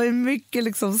 Så det var ju mycket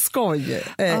liksom skoj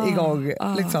igång.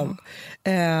 Liksom.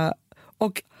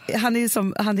 Och han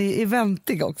är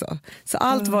eventig också. Så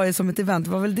allt var ju som ett event.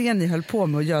 Det var väl det ni höll på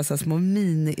med, att göra så här små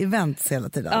mini-events hela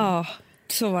tiden. Ja,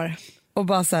 så var det. Och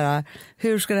bara så här,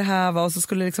 hur ska det här vara? Och så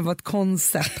skulle det liksom vara ett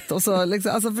koncept. Och så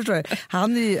liksom, alltså förstår du,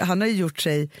 han har ju gjort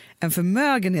sig en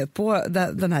förmögenhet på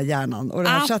den här hjärnan och det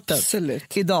här sättet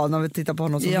idag när vi tittar på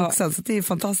honom som vuxen. Så det är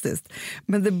fantastiskt.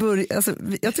 Men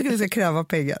jag tycker vi ska kräva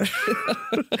pengar.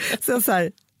 Så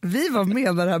här, vi var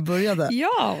med när det här började.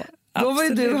 Ja, då var ju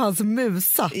du hans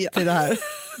musa till det här.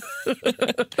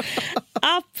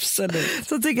 Absolut.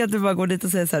 Så tycker jag att du bara går dit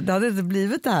och säger så här, det hade inte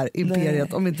blivit det här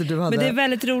imperiet om inte du hade. Men det är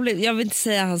väldigt roligt, jag vill inte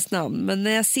säga hans namn, men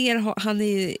när jag ser, han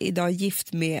är idag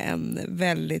gift med en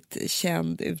väldigt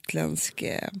känd utländsk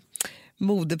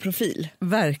modeprofil.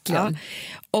 Verkligen. Ja.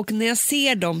 Och när jag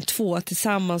ser de två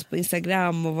tillsammans på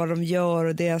Instagram och vad de gör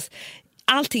och deras,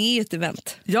 allting är ju ett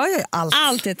event. Ja,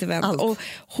 allt är ett event. Allt. Och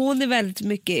hon är väldigt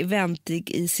mycket eventig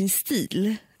i sin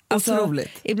stil.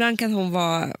 Otroligt. Ibland kan hon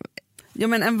vara... Ja,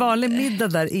 men en vanlig middag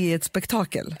där är ett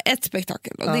spektakel. Ett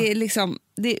spektakel. Och det är liksom,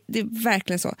 det är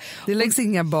verkligen så. Det läggs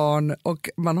inga barn och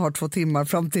man har 2 timmar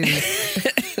fram till...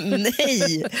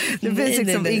 Nej! Det finns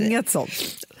liksom inget sånt.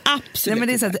 Absolut. Nej, men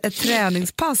det är så ett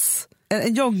träningspass.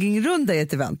 En joggingrunda är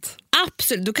ett event.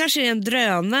 Absolut, då kanske det är en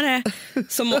drönare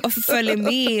som följer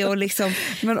med och liksom...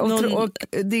 Men och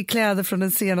det är kläder från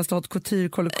den senaste haute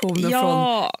couture-kollektionen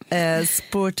från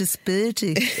Sporty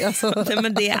Spirty. Alltså. Nej,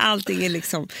 men allting är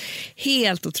liksom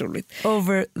helt otroligt.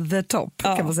 Over the top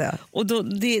kan man säga. Och då,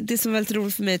 det som är väldigt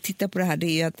roligt för mig att titta på det här,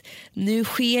 det är att nu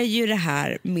sker ju det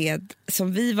här med,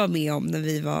 som vi var med om när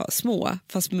vi var små,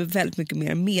 fast med väldigt mycket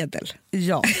mer medel.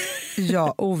 Ja.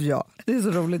 Det är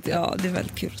så roligt. Ja, det är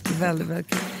väldigt kul. Det är väldigt, väldigt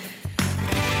kul.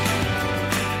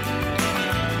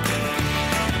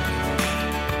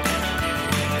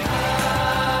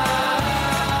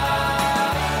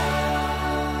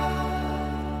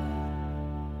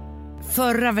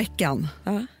 Förra veckan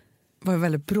var en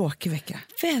väldigt bråkig vecka.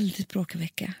 Väldigt bråkig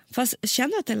vecka. Fast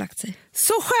känner att det har lagt sig.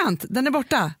 Så skönt, den är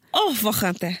borta. Vad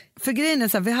skönt det. För grejen är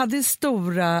så här, vi hade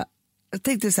stora... Jag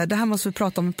tänkte så här, det här måste vi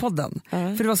prata om i podden.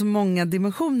 För det var så många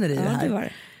dimensioner i det här. Det var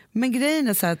det. Men grejen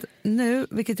är så här att nu,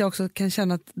 vilket jag också kan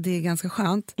känna att det är ganska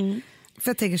skönt. För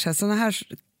jag tänker så här, såna här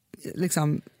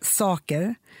liksom,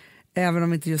 saker Även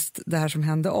om inte just det här som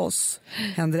hände oss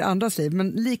händer i andras liv. Men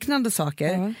liknande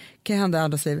saker kan hända i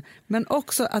andras liv. Men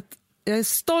också att jag är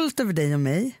stolt över dig och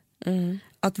mig.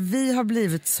 Att vi har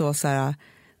blivit så här.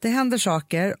 Det händer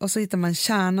saker och så hittar man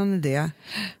kärnan i det.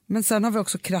 Men sen har vi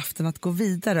också kraften att gå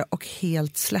vidare och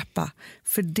helt släppa.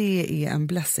 För det är en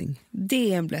blessing.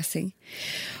 Det är en blessing.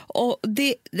 Och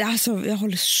alltså, jag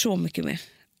håller så mycket med.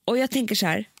 Och jag tänker så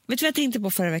här, vet du vad jag tänkte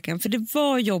på förra veckan? För det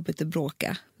var jobbigt att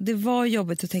bråka. Det var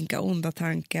jobbigt att tänka onda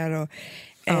tankar. Och,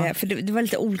 för det var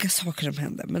lite olika saker som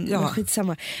hände. Men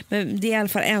skitsamma. Men det är i alla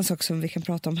fall en sak som vi kan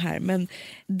prata om här. Men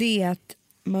det är att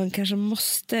man kanske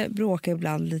måste bråka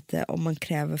ibland lite om man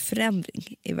kräver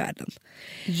förändring i världen.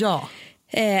 Ja.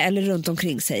 Eller runt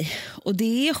omkring sig. Och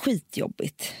det är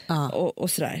skitjobbigt.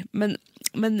 Och sådär.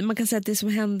 Men man kan säga att det som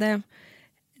hände...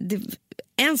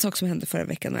 en sak som hände förra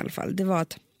veckan i alla fall. Det var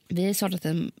att vi har startat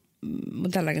en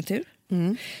modellagentur.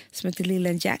 Som heter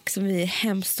Lille Jack. Som vi är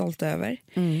hemskt stolta över.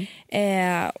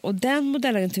 Och den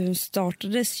modellagenturen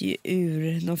startades ju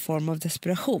ur någon form av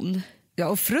desperation. Ja,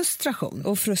 och frustration.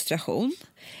 Och frustration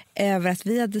över att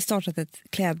vi hade startat ett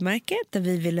klädmärke där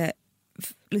vi ville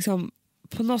liksom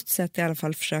på något sätt i alla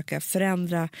fall försöka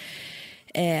förändra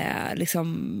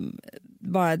liksom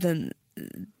bara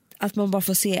att man bara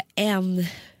får se en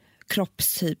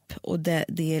kroppstyp och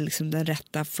det är liksom den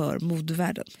rätta för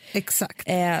modevärlden. Exakt.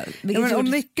 Och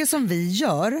mycket som vi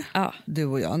gör, du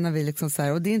och jag, när vi liksom så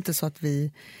här, och det är inte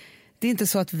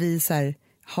så att vi så här,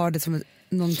 har det som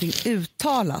någonting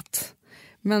uttalat.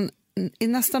 Men i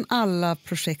nästan alla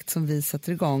projekt som vi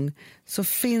sätter igång så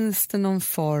finns det någon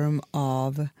form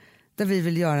av där vi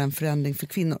vill göra en förändring för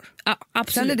kvinnor. Ja,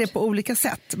 absolut. Sen är det på olika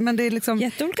sätt. Men det är liksom,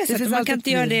 jätteolika sätt. Man kan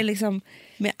inte göra det liksom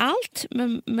med allt,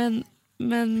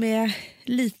 men med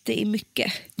lite i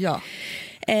mycket. Ja.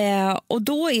 Och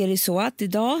då är det så att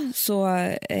idag så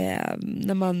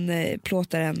när man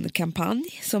plåtar en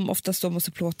kampanj som oftast då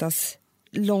måste plåtas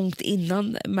långt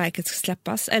innan märket ska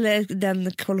släppas eller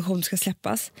den kollektion ska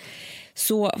släppas,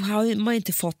 så har man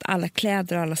inte fått alla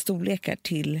kläder och alla storlekar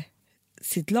till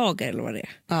sitt lager eller vad det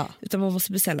är. Utan man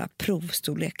måste beställa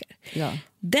provstorlekar.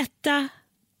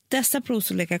 Dessa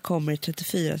provstorlekar kommer i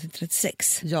 34 till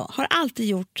 36. Har alltid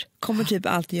gjort, kommer typ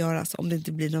alltid göras om det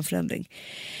inte blir någon förändring.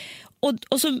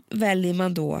 Och så väljer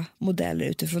man då modeller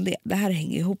utifrån det. Det här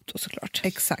hänger ihop då såklart.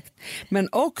 Exakt. Men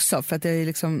också för att det är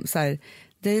liksom så här,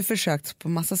 det är ju försökt på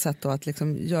massa sätt då att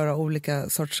liksom göra olika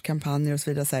sorts kampanjer och så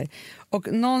vidare. Så här.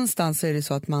 Och någonstans så är det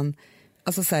så att man,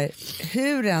 alltså så här,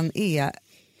 hur den är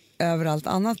överallt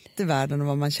annat i världen och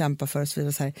vad man kämpar för och så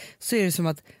vidare, så är det som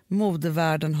att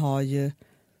modevärlden har ju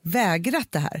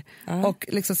vägrat det här. Och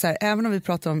liksom så här, även om vi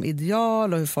pratar om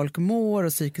ideal och hur folk mår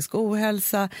och psykisk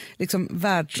ohälsa, liksom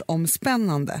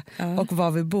världsomspännande och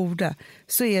vad vi borde,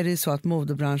 så är det ju så att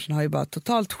modebranschen har ju bara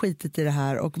totalt skitit i det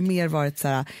här och mer varit så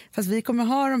här, fast vi kommer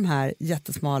ha de här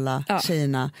jättesmala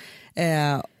tjejerna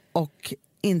och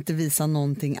inte visa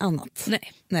någonting annat.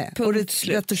 Nej. Och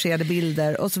retuscherade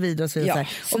bilder och så vidare. Och så vidare.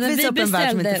 Så och när vi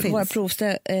beställde våra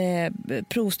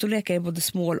provstorlekar i både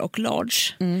small och large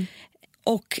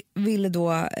och ville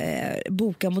då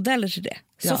boka modeller till det,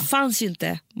 så fanns ju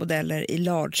inte modeller i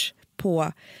large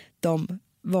på de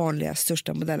vanliga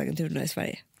största modellagenturerna i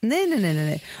Sverige.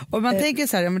 Nej. Och man tänker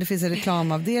så här, men det finns en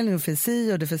reklamavdelning och det finns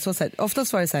och det finns så här.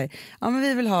 Oftast var det så här, men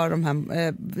vi vill ha de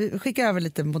här, vi skickar över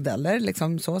lite modeller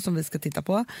liksom så som vi ska titta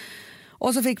på.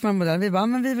 Och så fick man modeller, vi bara,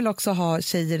 men vi vill också ha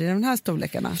tjejer i de här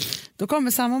storlekarna. Då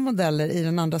kommer samma modeller i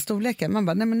den andra storleken. Man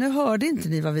bara, nej men nu hörde inte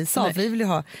ni vad vi sa. Vi vill ju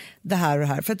ha det här och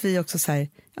det här. För att vi också säger,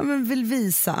 men vill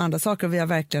visa andra saker. Och vi har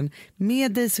verkligen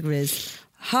med Daisy Grace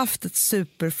haft ett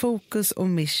superfokus och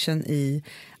mission i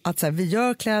att så här, vi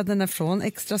gör kläderna från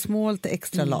extra small till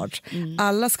extra large.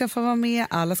 Alla ska få vara med,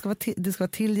 det ska vara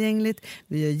tillgängligt.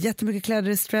 Vi gör jättemycket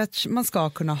kläder i stretch. Man ska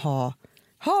kunna ha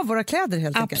våra kläder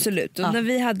helt enkelt. Absolut. Och när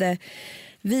vi hade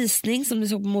visning som ni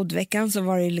såg på modveckan, så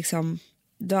var det liksom,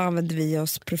 då använde vi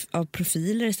oss av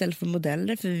profiler istället för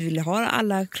modeller, för vi ville ha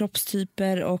alla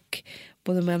kroppstyper och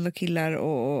både män och killar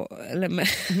eller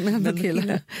män och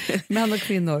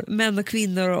kvinnor. Män och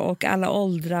kvinnor och alla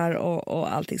åldrar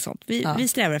och allting sånt. Vi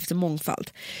strävar efter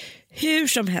mångfald. Hur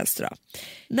som helst då.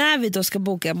 När vi då ska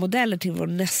boka modeller till vår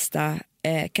nästa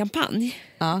kampanj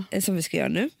som vi ska göra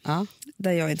nu,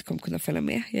 där jag inte kommer kunna följa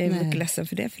med. Jag är mycket ledsen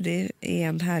för det, för det är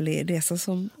en härlig resa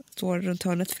som står runt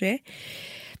hörnet för er.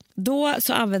 Då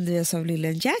så använder vi oss av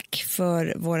Lille Jack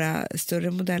för våra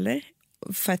större modeller,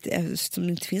 för att som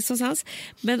inte finns någonstans,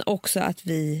 men också att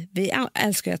vi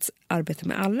älskar att arbeta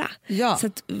med alla. Ja. Så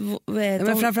att,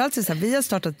 men framförallt så här, vi har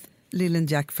startat Lille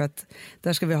Jack för att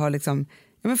där ska vi ha liksom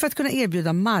Ja, men för att kunna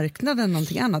erbjuda marknaden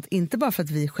någonting annat. Inte bara för att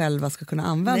vi själva ska kunna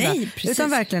använda. Nej, utan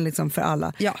verkligen liksom för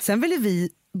alla. Ja. Sen vill vi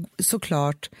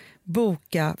såklart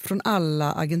boka från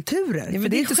alla agenturer. Ja, för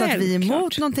det är inte så att vi är emot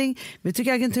självklart. någonting. Vi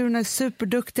tycker agenturerna är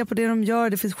superduktiga på det de gör.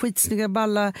 Det finns skitsnygga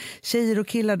balla tjejer och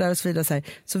killar där och så vidare.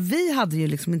 Så vi hade ju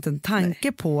liksom inte en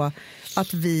tanke på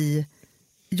att vi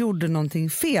gjorde någonting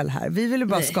fel här. Vi ville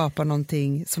bara skapa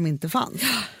någonting som inte fanns.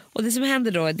 Och det som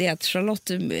händer då är att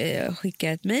Charlotte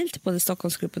skickar ett mejl till både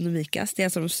Stockholmsgruppen och Mikas. Det är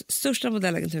alltså de största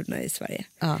modellagenturerna i Sverige.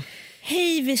 Ja.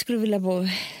 Hej, vi skulle vilja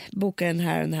boka den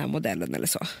här modellen eller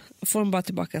så. Får de bara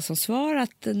tillbaka som svar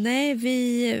att nej,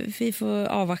 vi får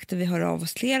avvakta, vi hör av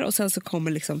oss fler. Och sen så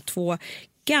kommer liksom 2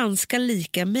 ganska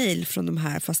lika mejl från de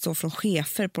här, fast då från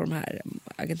chefer på de här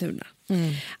agenturerna.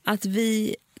 Att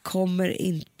vi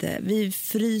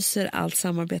fryser allt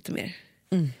samarbete med er.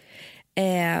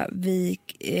 Vi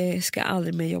ska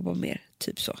aldrig mer jobba mer,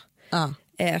 typ så.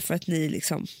 För att ni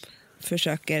liksom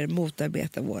försöker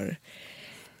motarbeta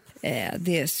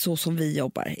det är så som vi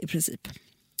jobbar i princip.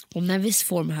 Och när vi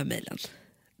får de här mejlen,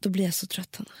 då blir jag så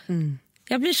trött, Hanna.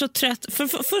 Jag blir så trött.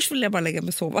 Först vill jag bara lägga mig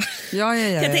och sova.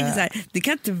 Jag tänker så här, det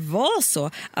kan inte vara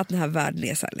så att den här världen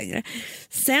är så här längre.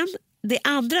 Sen, det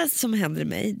andra som händer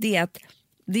mig, det är att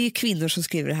det är kvinnor som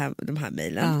skriver de här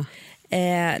mejlen.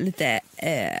 Lite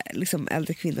liksom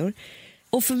äldre kvinnor.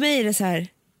 Och för mig är det så här,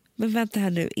 men vänta här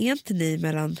nu, är inte ni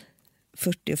mellan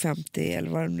 40 och 50 eller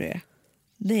vad det nu är?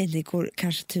 Nej, ni går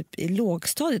kanske typ i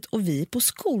lågstadiet och vi är på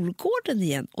skolgården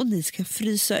igen och ni ska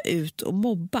frysa ut och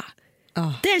mobba.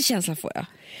 Den känslan får jag.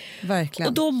 Verkligen.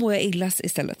 Och då mår jag illa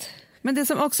istället. Men det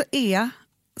som också är,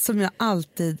 som jag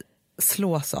alltid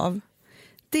slås av,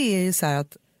 det är ju så här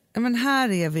att men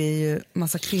här är vi ju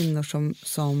massa kvinnor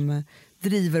som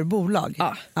driver bolag.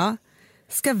 Ja.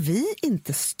 Ska vi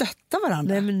inte stötta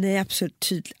varandra? Nej,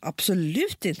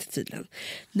 absolut inte tydligen.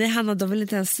 Nej, Hanna, de vill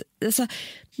inte ens... Alltså,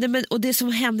 och det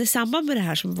som hände i samband med det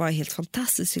här som var helt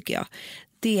fantastiskt tycker jag,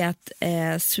 det är att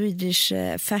Swedish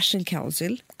Fashion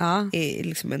Council är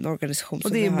liksom en organisation.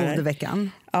 Och det är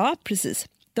modeveckan. Ja, precis.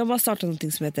 De har startat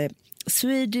något som heter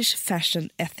Swedish Fashion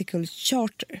Ethical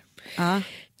Charter.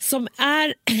 Som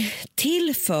är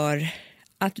till för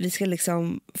att vi ska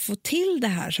liksom få till det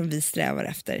här som vi strävar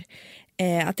efter.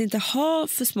 Att inte ha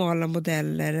för smala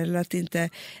modeller eller att inte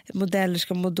modeller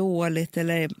ska må dåligt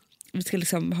eller vi ska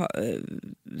liksom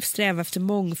sträva efter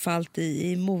mångfald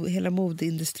i hela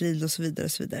modeindustrin och så vidare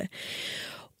och så vidare.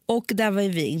 Och där var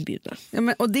vi inbjudna.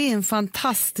 Ja, och det är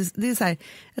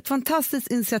ett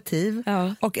fantastiskt initiativ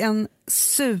och en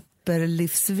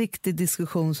superlivsviktig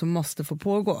diskussion som måste få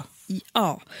pågå.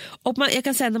 Ja, och jag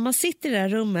kan säga när man sitter i det här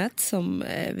rummet som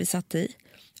vi satt i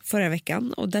förra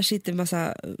veckan och där sitter en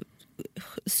massa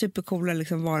supercoola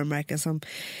liksom varumärken som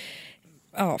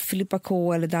Filippa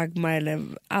K eller Dagmar eller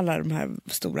alla de här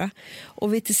stora.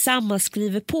 Och vi tillsammans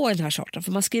skriver på den här chartan.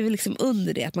 För man skriver liksom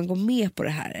under det att man går med på det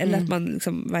här. Eller att man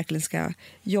liksom verkligen ska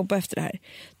jobba efter det här.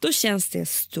 Då känns det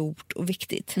stort och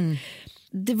viktigt.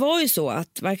 Det var ju så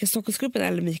att varken Stockholmsgruppen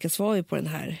eller Mikas var ju på den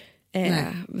här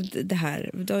det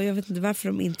här. Jag vet inte varför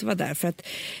de inte var där. För att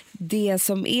det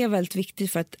som är väldigt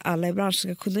viktigt för att alla i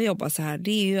branschen ska kunna jobba så här,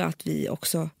 det är ju att vi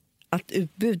också att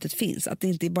utbudet finns. Att det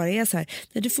inte bara är så här,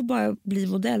 nej, du får bara bli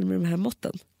modell med de här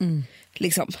måtten.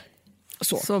 Liksom.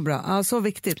 Så bra, ja, så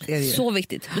viktigt är det ju. Så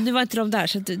viktigt, men nu var inte de där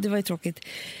så det var ju tråkigt.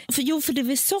 För det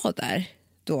vi sa där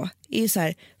då är ju så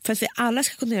här, för att vi alla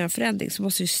ska kunna göra en förändring så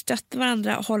måste vi stötta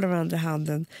varandra, hålla varandra i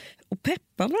handen och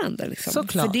peppa varandra liksom.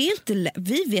 Såklart. För det är inte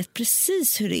vi vet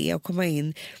precis hur det är att komma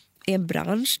in i en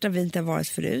bransch där vi inte har varit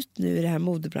förut, nu i det här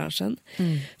modebranschen.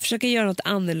 Försöka göra något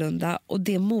annorlunda och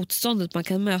det motståndet man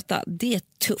kan möta, det är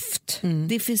tufft.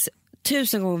 Det finns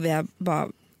 1000 gånger vi har bara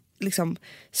liksom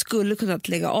skulle kunna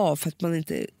lägga av för att man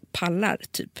inte pallar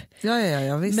typ.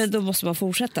 Ja, visst. Men då måste man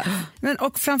fortsätta. Men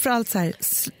och framförallt så här,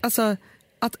 alltså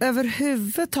att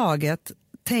överhuvudtaget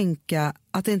tänka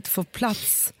att det inte får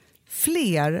plats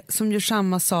fler som gör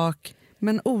samma sak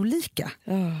men olika.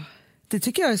 Det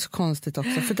tycker jag är så konstigt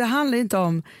också, för det handlar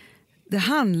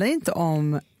inte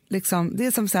om liksom, det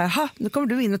är som så här, nu kommer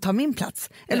du in och tar min plats.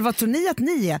 Eller vad tror ni att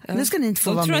ni är? Nu ska ni inte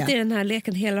få vara med. Jag tror att det är den här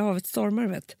leken hela havet stormar,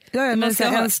 vet. Ja, men så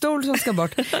en stol som ska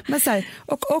bort. Men så här,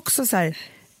 och också så här,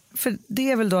 för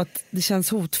det är väl då att det känns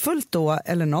hotfullt då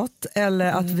eller något, eller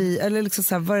att vi, eller liksom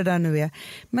så här, vad det där nu är.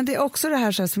 Men det är också det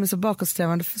här, så här som är så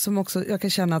bakåtsträvande, som också jag kan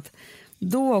känna att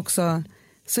då också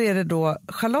så är det då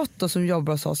Charlotte då, som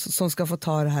jobbar hos oss, som ska få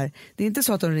ta det här. Det är inte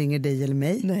så att de ringer dig eller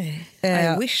mig. Nej,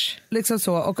 I wish. Liksom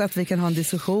så, och att vi kan ha en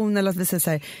diskussion eller att vi säger så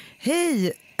här,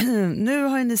 hej, nu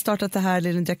har ni startat det här,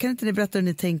 eller jag kan inte ni berätta hur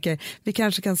ni tänker, vi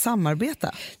kanske kan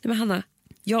samarbeta. Nej, men Hanna,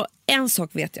 en sak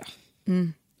vet jag.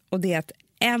 Och det är att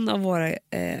en av våra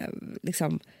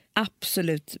liksom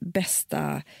absolut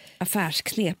bästa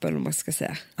affärsknep, eller vad man ska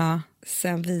säga,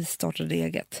 sen vi startade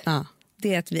eget.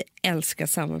 Det är att vi älskar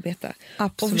samarbeta.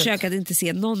 Absolut. Och försöka att inte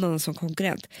se någon annan som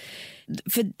konkurrent.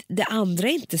 För det andra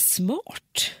är inte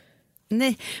smart.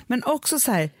 Nej, men också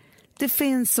så här, det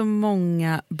finns så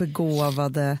många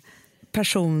begåvade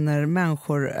personer,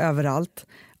 människor överallt.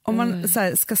 Om man så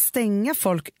här, ska stänga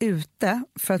folk ute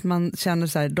för att man känner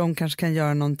så här, de kanske kan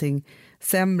göra någonting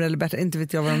sämre eller bättre, inte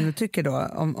vet jag vad de nu tycker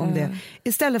då om det.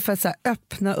 Istället för att så här,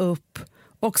 öppna upp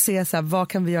och se så här, vad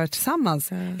kan vi göra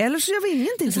tillsammans? Eller så gör vi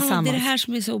ingenting tillsammans. Det är det här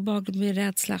som är så obehagligt med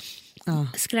rädsla.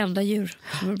 Skrämda djur,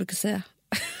 som jag brukar säga.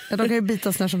 Ja, de kan ju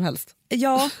bitas när som helst.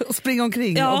 Ja. Och springa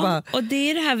omkring. Ja, och, bara... och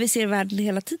det är det här vi ser i världen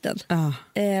hela tiden.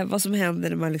 Vad som händer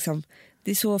när man liksom,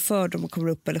 det är så fördomar kommer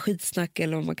upp, eller skitsnack,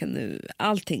 eller vad man kan nu,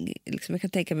 allting. Liksom, jag kan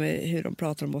tänka mig hur de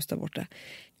pratar om oss där borta.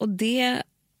 Och det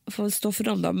får väl stå för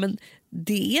dem då, men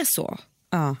det är så.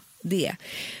 Det.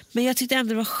 Men jag tyckte ändå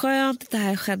det var skönt att det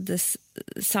här skedde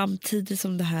samtidigt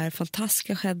som det här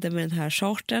fantastiska skedde med den här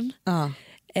chartern.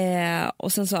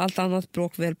 Och sen så allt annat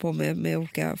bråk väl på med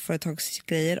olika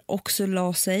företagsgrejer också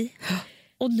la sig.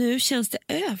 Och nu känns det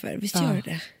över, visst gör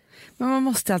det. Men man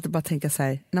måste alltid bara tänka så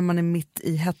här, när man är mitt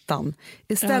i hettan.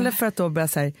 Istället för att då börja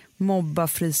så här, mobba,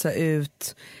 frysa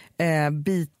ut,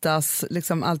 bitas,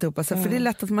 liksom alltihopa. Så, för det är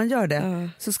lätt att man gör det.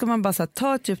 Så ska man bara så här,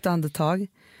 ta ett djupt andetag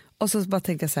och så bara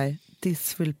tänka så här,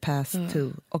 this will pass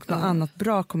too. Och något annat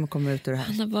bra kommer komma ut ur det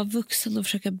här. Han var vuxen och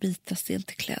försöka bitas, det är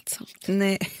inte klädsamt.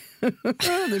 Nej, det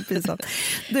är pinsamt.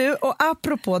 Du, och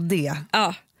apropå det,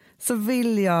 så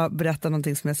vill jag berätta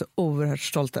någonting som jag är så oerhört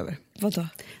stolt över. Vadå?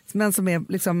 Men som är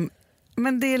liksom,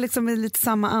 men det är liksom lite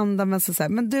samma anda, men så här,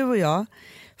 men du och jag,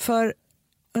 för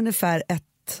ungefär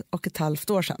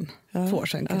 1,5 år sedan, 2 år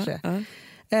sedan kanske,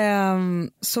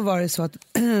 så var det så att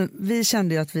vi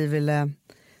kände ju att vi ville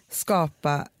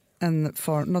skapa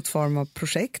något form av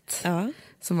projekt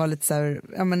som var lite så här,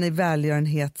 ja, men i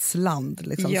välgörenhetsland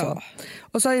liksom så.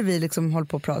 Och så har ju vi liksom hållit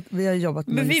på att prata, vi har jobbat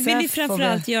med. Men vi vill ju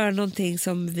framförallt göra någonting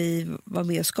som vi var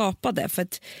med och skapade, för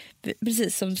att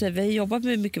precis som du säger, vi har jobbat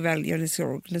med mycket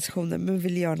välgörenhetsorganisationer, men vi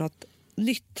vill göra något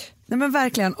nytt. Nej men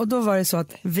verkligen, och då var det så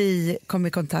att vi kom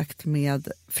i kontakt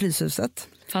med Fryshuset.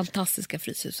 Fantastiska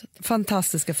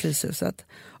Fryshuset.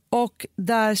 Och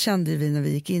där kände vi när vi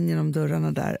gick in genom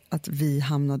dörrarna där att vi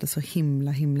hamnade så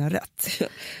himla rätt.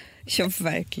 Ja,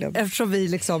 verkligen. Eftersom vi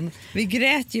liksom... Vi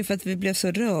grät ju för att vi blev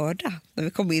så rörda när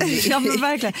vi kom in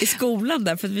i skolan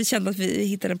där, för att vi kände att vi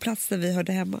hittade en plats där vi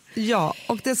hörde hemma. Ja,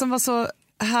 och det som var så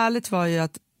härligt var ju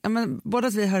att både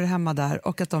att vi hör hemma där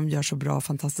och att de gör så bra och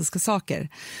fantastiska saker.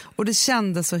 Och det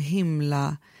kändes så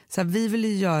himla... Så här, vi vill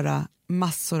ju göra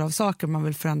massor av saker, man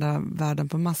vill förändra världen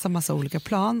på massa olika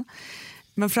plan.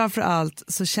 Men framför allt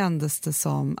så kändes det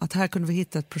som att här kunde vi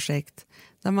hitta ett projekt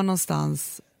där man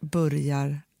någonstans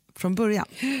börjar från början.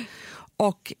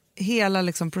 Och hela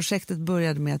liksom projektet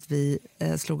började med att vi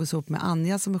slog oss ihop med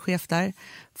Anja som är chef där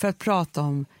för att prata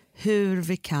om hur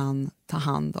vi kan ta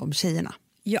hand om tjejerna.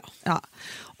 Ja.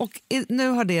 Och nu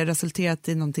har det resulterat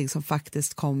i någonting som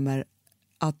faktiskt kommer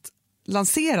att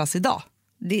lanseras idag.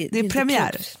 Det är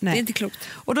premiär. Det är inte klokt.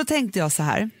 Och då tänkte jag så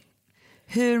här,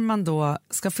 hur man då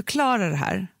ska förklara det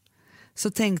här,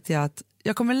 så tänkte jag att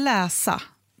jag kommer läsa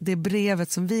det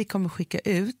brevet som vi kommer skicka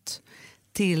ut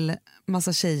till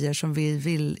massa tjejer som vi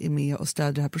vill är med och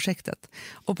stödja det här projektet.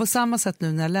 Och på samma sätt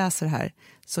nu när jag läser det här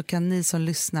så kan ni som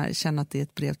lyssnar känna att det är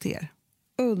ett brev till er.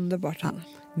 Underbart, Hanna.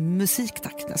 Musik,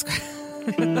 tack. Jag ska.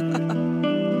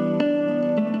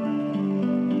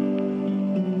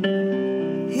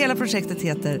 Hela projektet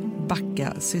heter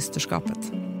Backa,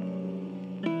 systerskapet.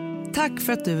 Tack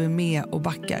för att du är med och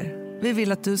backar. Vi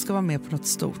vill att du ska vara med på något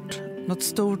stort. Något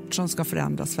stort som ska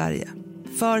förändra Sverige.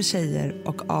 För tjejer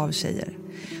och av tjejer.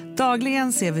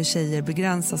 Dagligen ser vi tjejer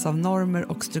begränsas av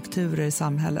normer och strukturer i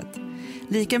samhället.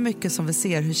 Lika mycket som vi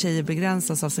ser hur tjejer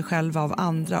begränsas av sig själva, av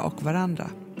andra och varandra.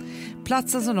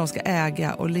 Platsen som de ska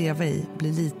äga och leva i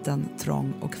blir liten,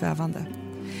 trång och kvävande.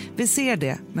 Vi ser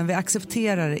det, men vi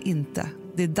accepterar det inte.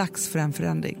 Det är dags för en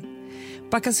förändring.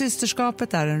 Backa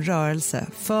systerskapet är en rörelse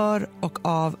för och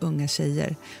av unga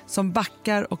tjejer som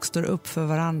backar och står upp för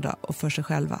varandra och för sig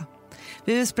själva.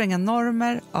 Vi vill spränga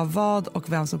normer av vad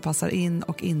och vem som passar in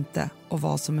och inte, och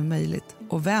vad som är möjligt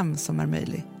och vem som är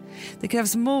möjlig. Det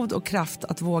krävs mod och kraft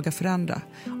att våga förändra,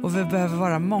 och vi behöver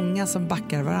vara många som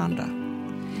backar varandra.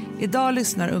 Idag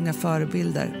lyssnar unga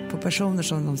förebilder på personer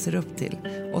som de ser upp till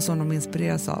och som de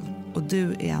inspireras av, och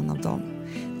du är en av dem.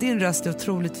 Din röst är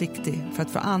otroligt viktig för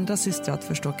att få andra systrar att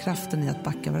förstå kraften i att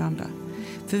backa varandra.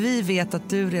 För vi vet att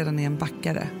du redan är en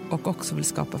backare och också vill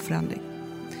skapa förändring.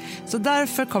 Så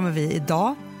därför kommer vi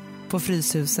idag på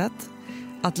Fryshuset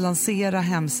att lansera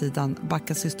hemsidan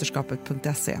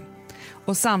backasysterskapet.se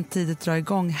och samtidigt dra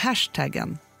igång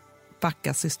hashtaggen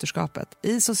Backa systerskapet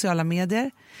i sociala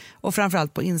medier och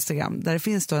framförallt på Instagram, där det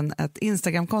finns då ett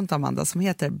Instagramkonto, Amanda, som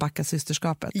heter Backa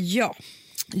systerskapet.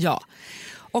 Ja.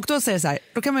 Och då säger det så här,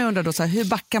 då kan man ju undra då så här, hur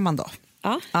backar man då?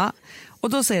 Ja. Och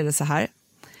då säger det så här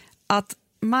att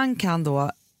man kan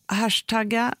då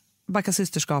hashtagga Backa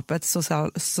systerskapet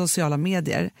sociala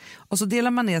medier och så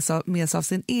delar man med sig av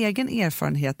sin egen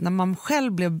erfarenhet när man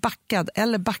själv blev backad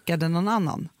eller backade någon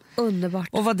annan. Underbart.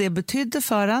 Och vad det betydde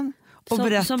för en.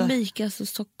 Som Mikas och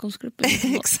Stockholmsgruppen.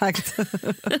 Exakt.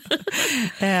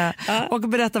 Och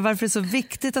berätta varför det är så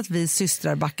viktigt att vi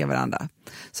systrar backar varandra.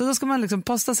 Så då ska man liksom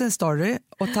posta sin story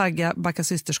och tagga Backa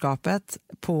systerskapet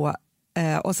på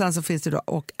och sen så finns det då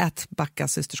och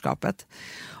 @backasysterskapet.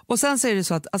 Och sen så är det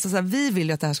så att alltså så här, vi vill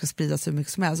ju att det här ska spridas så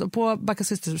mycket som helst. Och på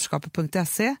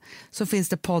backasysterskapet.se så finns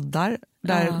det poddar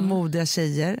där modiga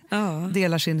tjejer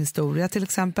delar sin historia till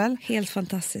exempel. Helt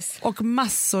fantastiskt. Och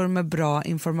massor med bra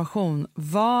information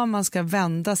vad man ska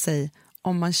vända sig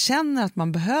om man känner att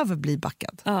man behöver bli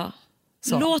backad. Ja.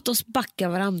 Låt oss backa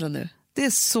varandra nu. Det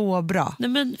är så bra. Nej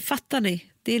men fattar ni?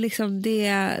 Det är liksom det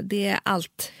är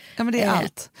allt. Ja men det är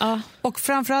allt. Ja. Och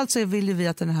framförallt så vill ju vi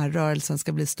att den här rörelsen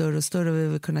ska bli större och större och vi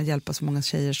vill kunna hjälpa så många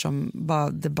tjejer som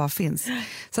det bara finns.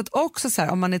 Så att också så här,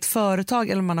 om man är ett företag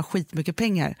eller om man har skitmycket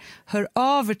pengar, hör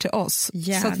över till oss.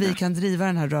 Gärna. Så att vi kan driva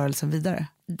den här rörelsen vidare.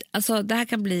 Alltså det här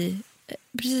kan bli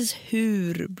precis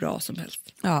hur bra som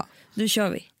helst. Ja. Nu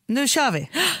kör vi.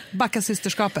 Backa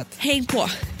systerskapet. Häng på.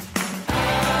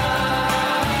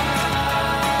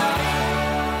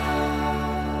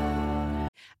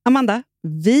 Amanda,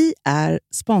 vi är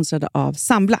sponsrade av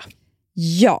Sambla.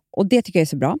 Ja, och det tycker jag är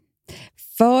så bra.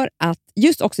 För att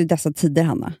just också i dessa tider,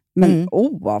 Hanna, men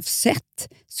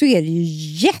oavsett så är det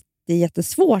ju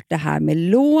jättesvårt det här med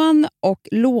lån och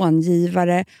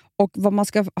långivare och vad man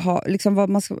ska ha, liksom vad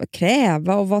man ska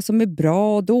kräva och vad som är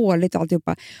bra och dåligt och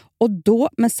alltihopa. Och då,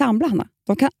 men Sambla, Hanna,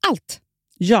 de kan allt.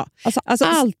 Ja, alltså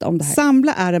allt om det här.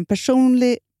 Sambla är en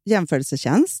personlig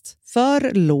jämförelsetjänst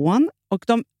för lån och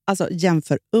de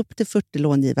jämför upp till 40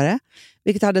 långivare,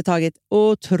 vilket hade tagit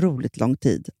otroligt lång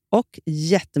tid och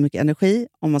jättemycket energi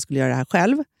om man skulle göra det här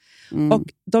själv. Och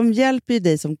de hjälper ju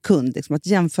dig som kund liksom, att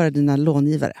jämföra dina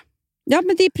långivare. Ja,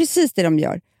 men det är precis det de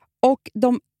gör. Och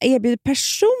de erbjuder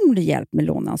personlig hjälp med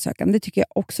låneansökan. Det tycker jag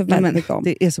också väldigt mycket om.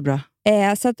 Det är så bra.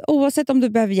 Så att oavsett om du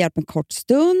behöver hjälp en kort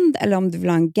stund eller om du vill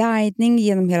ha en guidning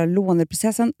genom hela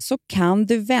låneprocessen så kan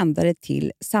du vända dig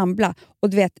till Sambla. Och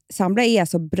du vet, Sambla är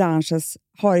alltså branschens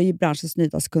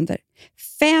nyaste kunder.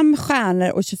 5 stjärnor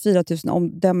och 24 000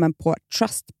 omdömen på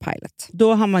Trustpilot.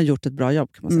 Då har man gjort ett bra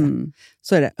jobb kan man säga.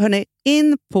 Så är det. Hörrni,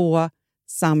 in på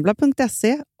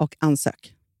sambla.se och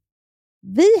ansök.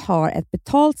 Vi har ett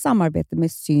betalt samarbete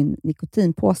med Syn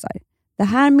nikotinpåsar. Det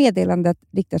här meddelandet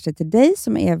riktar sig till dig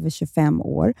som är över 25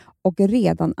 år och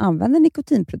redan använder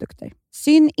nikotinprodukter.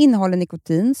 Syn innehåller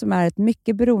nikotin som är ett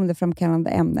mycket beroendeframkallande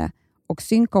ämne och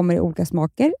Syn kommer i olika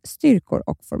smaker, styrkor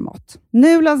och format.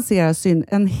 Nu lanserar Syn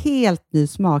en helt ny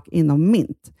smak inom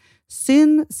mint.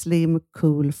 Syn Slim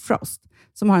Cool Frost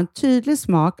som har en tydlig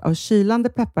smak av kylande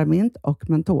pepparmint och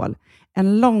mentol.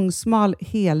 En långsmal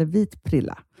helvit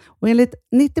prilla. Och enligt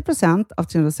 90% av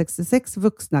 366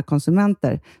 vuxna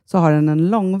konsumenter så har den en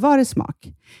långvarig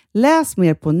smak. Läs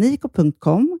mer på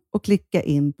niko.com och klicka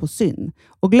in på Syn.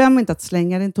 Och glöm inte att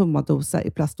slänga din tomma dosa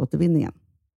i plaståtervinningen.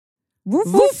 Woof,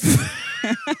 woof.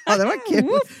 Ja, det var kul.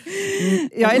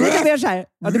 Jag är lite mer så här.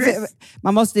 Ja,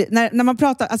 man måste, när man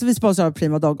pratar, alltså vi sponsrar av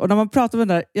Prima Dog och när man pratar med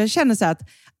den där, jag känner så här att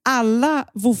alla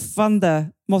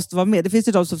woofande måste vara med. Det finns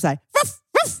ju de som säger woof,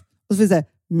 woof, och så finns det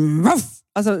woof.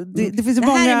 Alltså det finns ju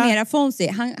många. Det här är mera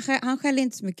Fonzie. Han skäller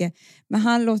inte så mycket, men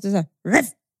han låter så här woof,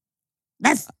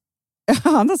 woof.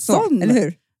 Han har sån. Eller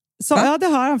hur? Så, ja, det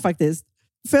har han faktiskt.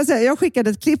 Får jag säga, jag skickade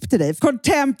ett klipp till dig.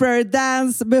 Contemporary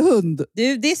dance med hund.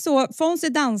 Du, det är så Fonzie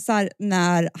dansar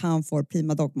när han får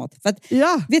Prima Dog-mat. För att,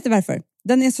 ja. Vet du varför?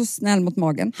 Den är så snäll mot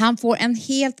magen. Han får en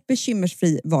helt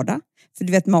bekymmersfri vardag. För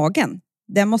du vet, magen,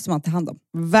 den måste man ta hand om.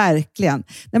 Verkligen.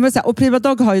 Nej, men så här, och Prima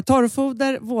Dog har ju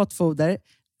torrfoder, våtfoder,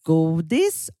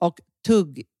 godis och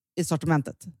tugg i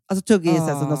sortimentet. Alltså tugg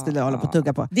är som de skulle hålla på att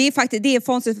tugga på. Det är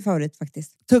Fonzies favorit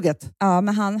faktiskt. Tugget. Ja,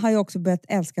 men han har ju också börjat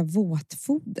älska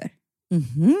våtfoder.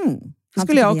 Mm-hmm. Det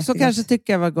skulle jag också kanske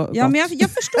tycka var gott. Ja, men jag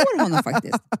förstår honom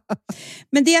faktiskt.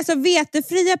 Men det är alltså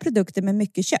vetefria produkter med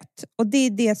mycket kött. Och det är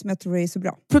det som jag tror är så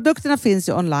bra. Produkterna finns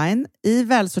ju online, i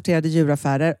välsorterade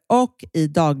djuraffärer och i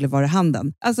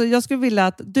dagligvaruhandeln. Alltså jag skulle vilja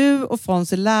att du och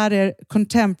Fonzie lär er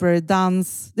contemporary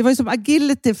dans. Det var ju som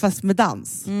agility fast med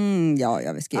dans.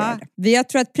 Ja, vi ska göra det. Jag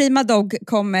tror att Prima Dog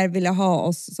kommer vilja ha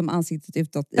oss som ansiktet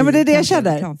utåt. Ja, men det är det jag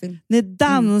känner. Ni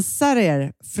dansar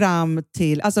er fram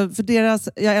till... Alltså för deras,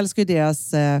 jag älskar ju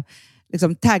deras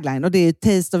liksom tagline. Och det är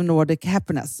Taste of Nordic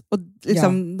Happiness. Och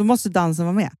liksom, då måste dansen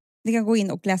vara med. Ni kan gå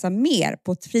in och läsa mer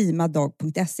på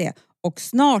primadog.se. Och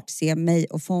snart se mig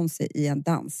och Fonzie i en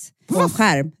dans. På en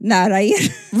skärm nära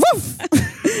er.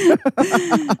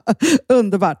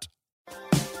 Underbart.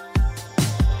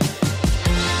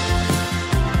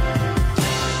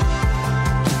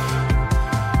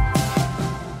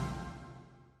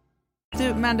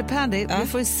 Du, Mandy Pandy, vi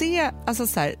får ju se, alltså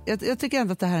så här, jag tycker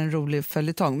ändå att det här är en rolig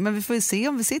följetong, men vi får ju se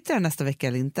om vi sitter här nästa vecka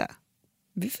eller inte.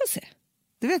 Vi får se.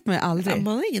 Det vet man ju aldrig. Ja,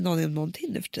 man har ingen aning om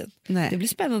någonting nu för tiden. Nej. Det blir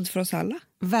spännande för oss alla.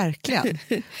 Verkligen.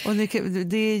 Och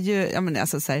det är ju, jag menar,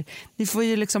 alltså så här, ni får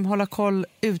ju liksom hålla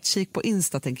utkik på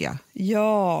Insta, tänker jag.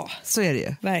 Ja. Så är det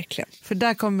ju. Verkligen. För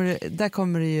där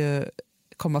kommer det ju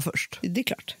komma först. Det är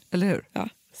klart. Eller hur? Ja.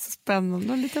 Så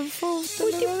spännande, en liten fot.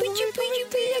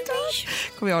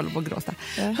 Kommer jag hålla på att gråta.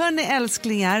 Ja. Hörni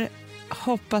älsklingar,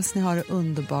 hoppas ni har det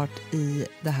underbart i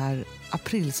det här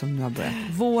april som nu har börjat.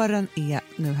 Våren är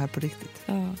nu här på riktigt.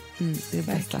 Ja, det är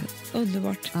bästa.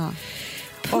 Underbart. Ja.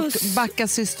 Och backa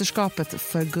systerskapet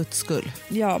för Guds skull.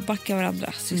 Ja, backa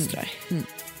varandra, systrar.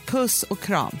 Puss och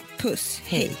kram. Puss,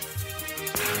 hej.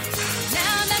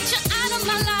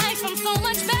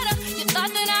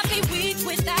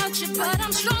 But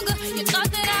I'm stronger. You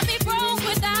thought that I'd be broke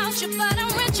without you, but I'm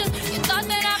richer. You thought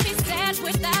that I'd be sad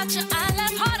without you, I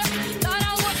laugh harder. Thought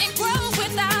I wouldn't grow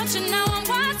without you, now I'm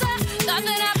wiser. Thought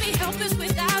that I'd be helpless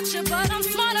without you, but I'm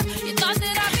smarter. You thought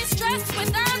that I'd be stressed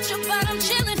without you, but I'm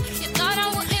chilling. You thought I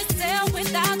wouldn't sell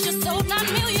without you, sold 9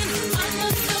 million. I'm a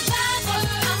survivor,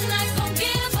 I'm not gonna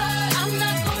give up, I'm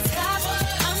not gonna stop,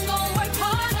 I'm gonna work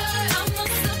harder. I'm a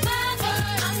survivor,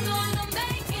 I'm gonna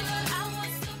make it, I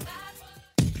was survivor.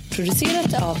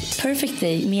 Producerat av Perfect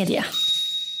Day Media.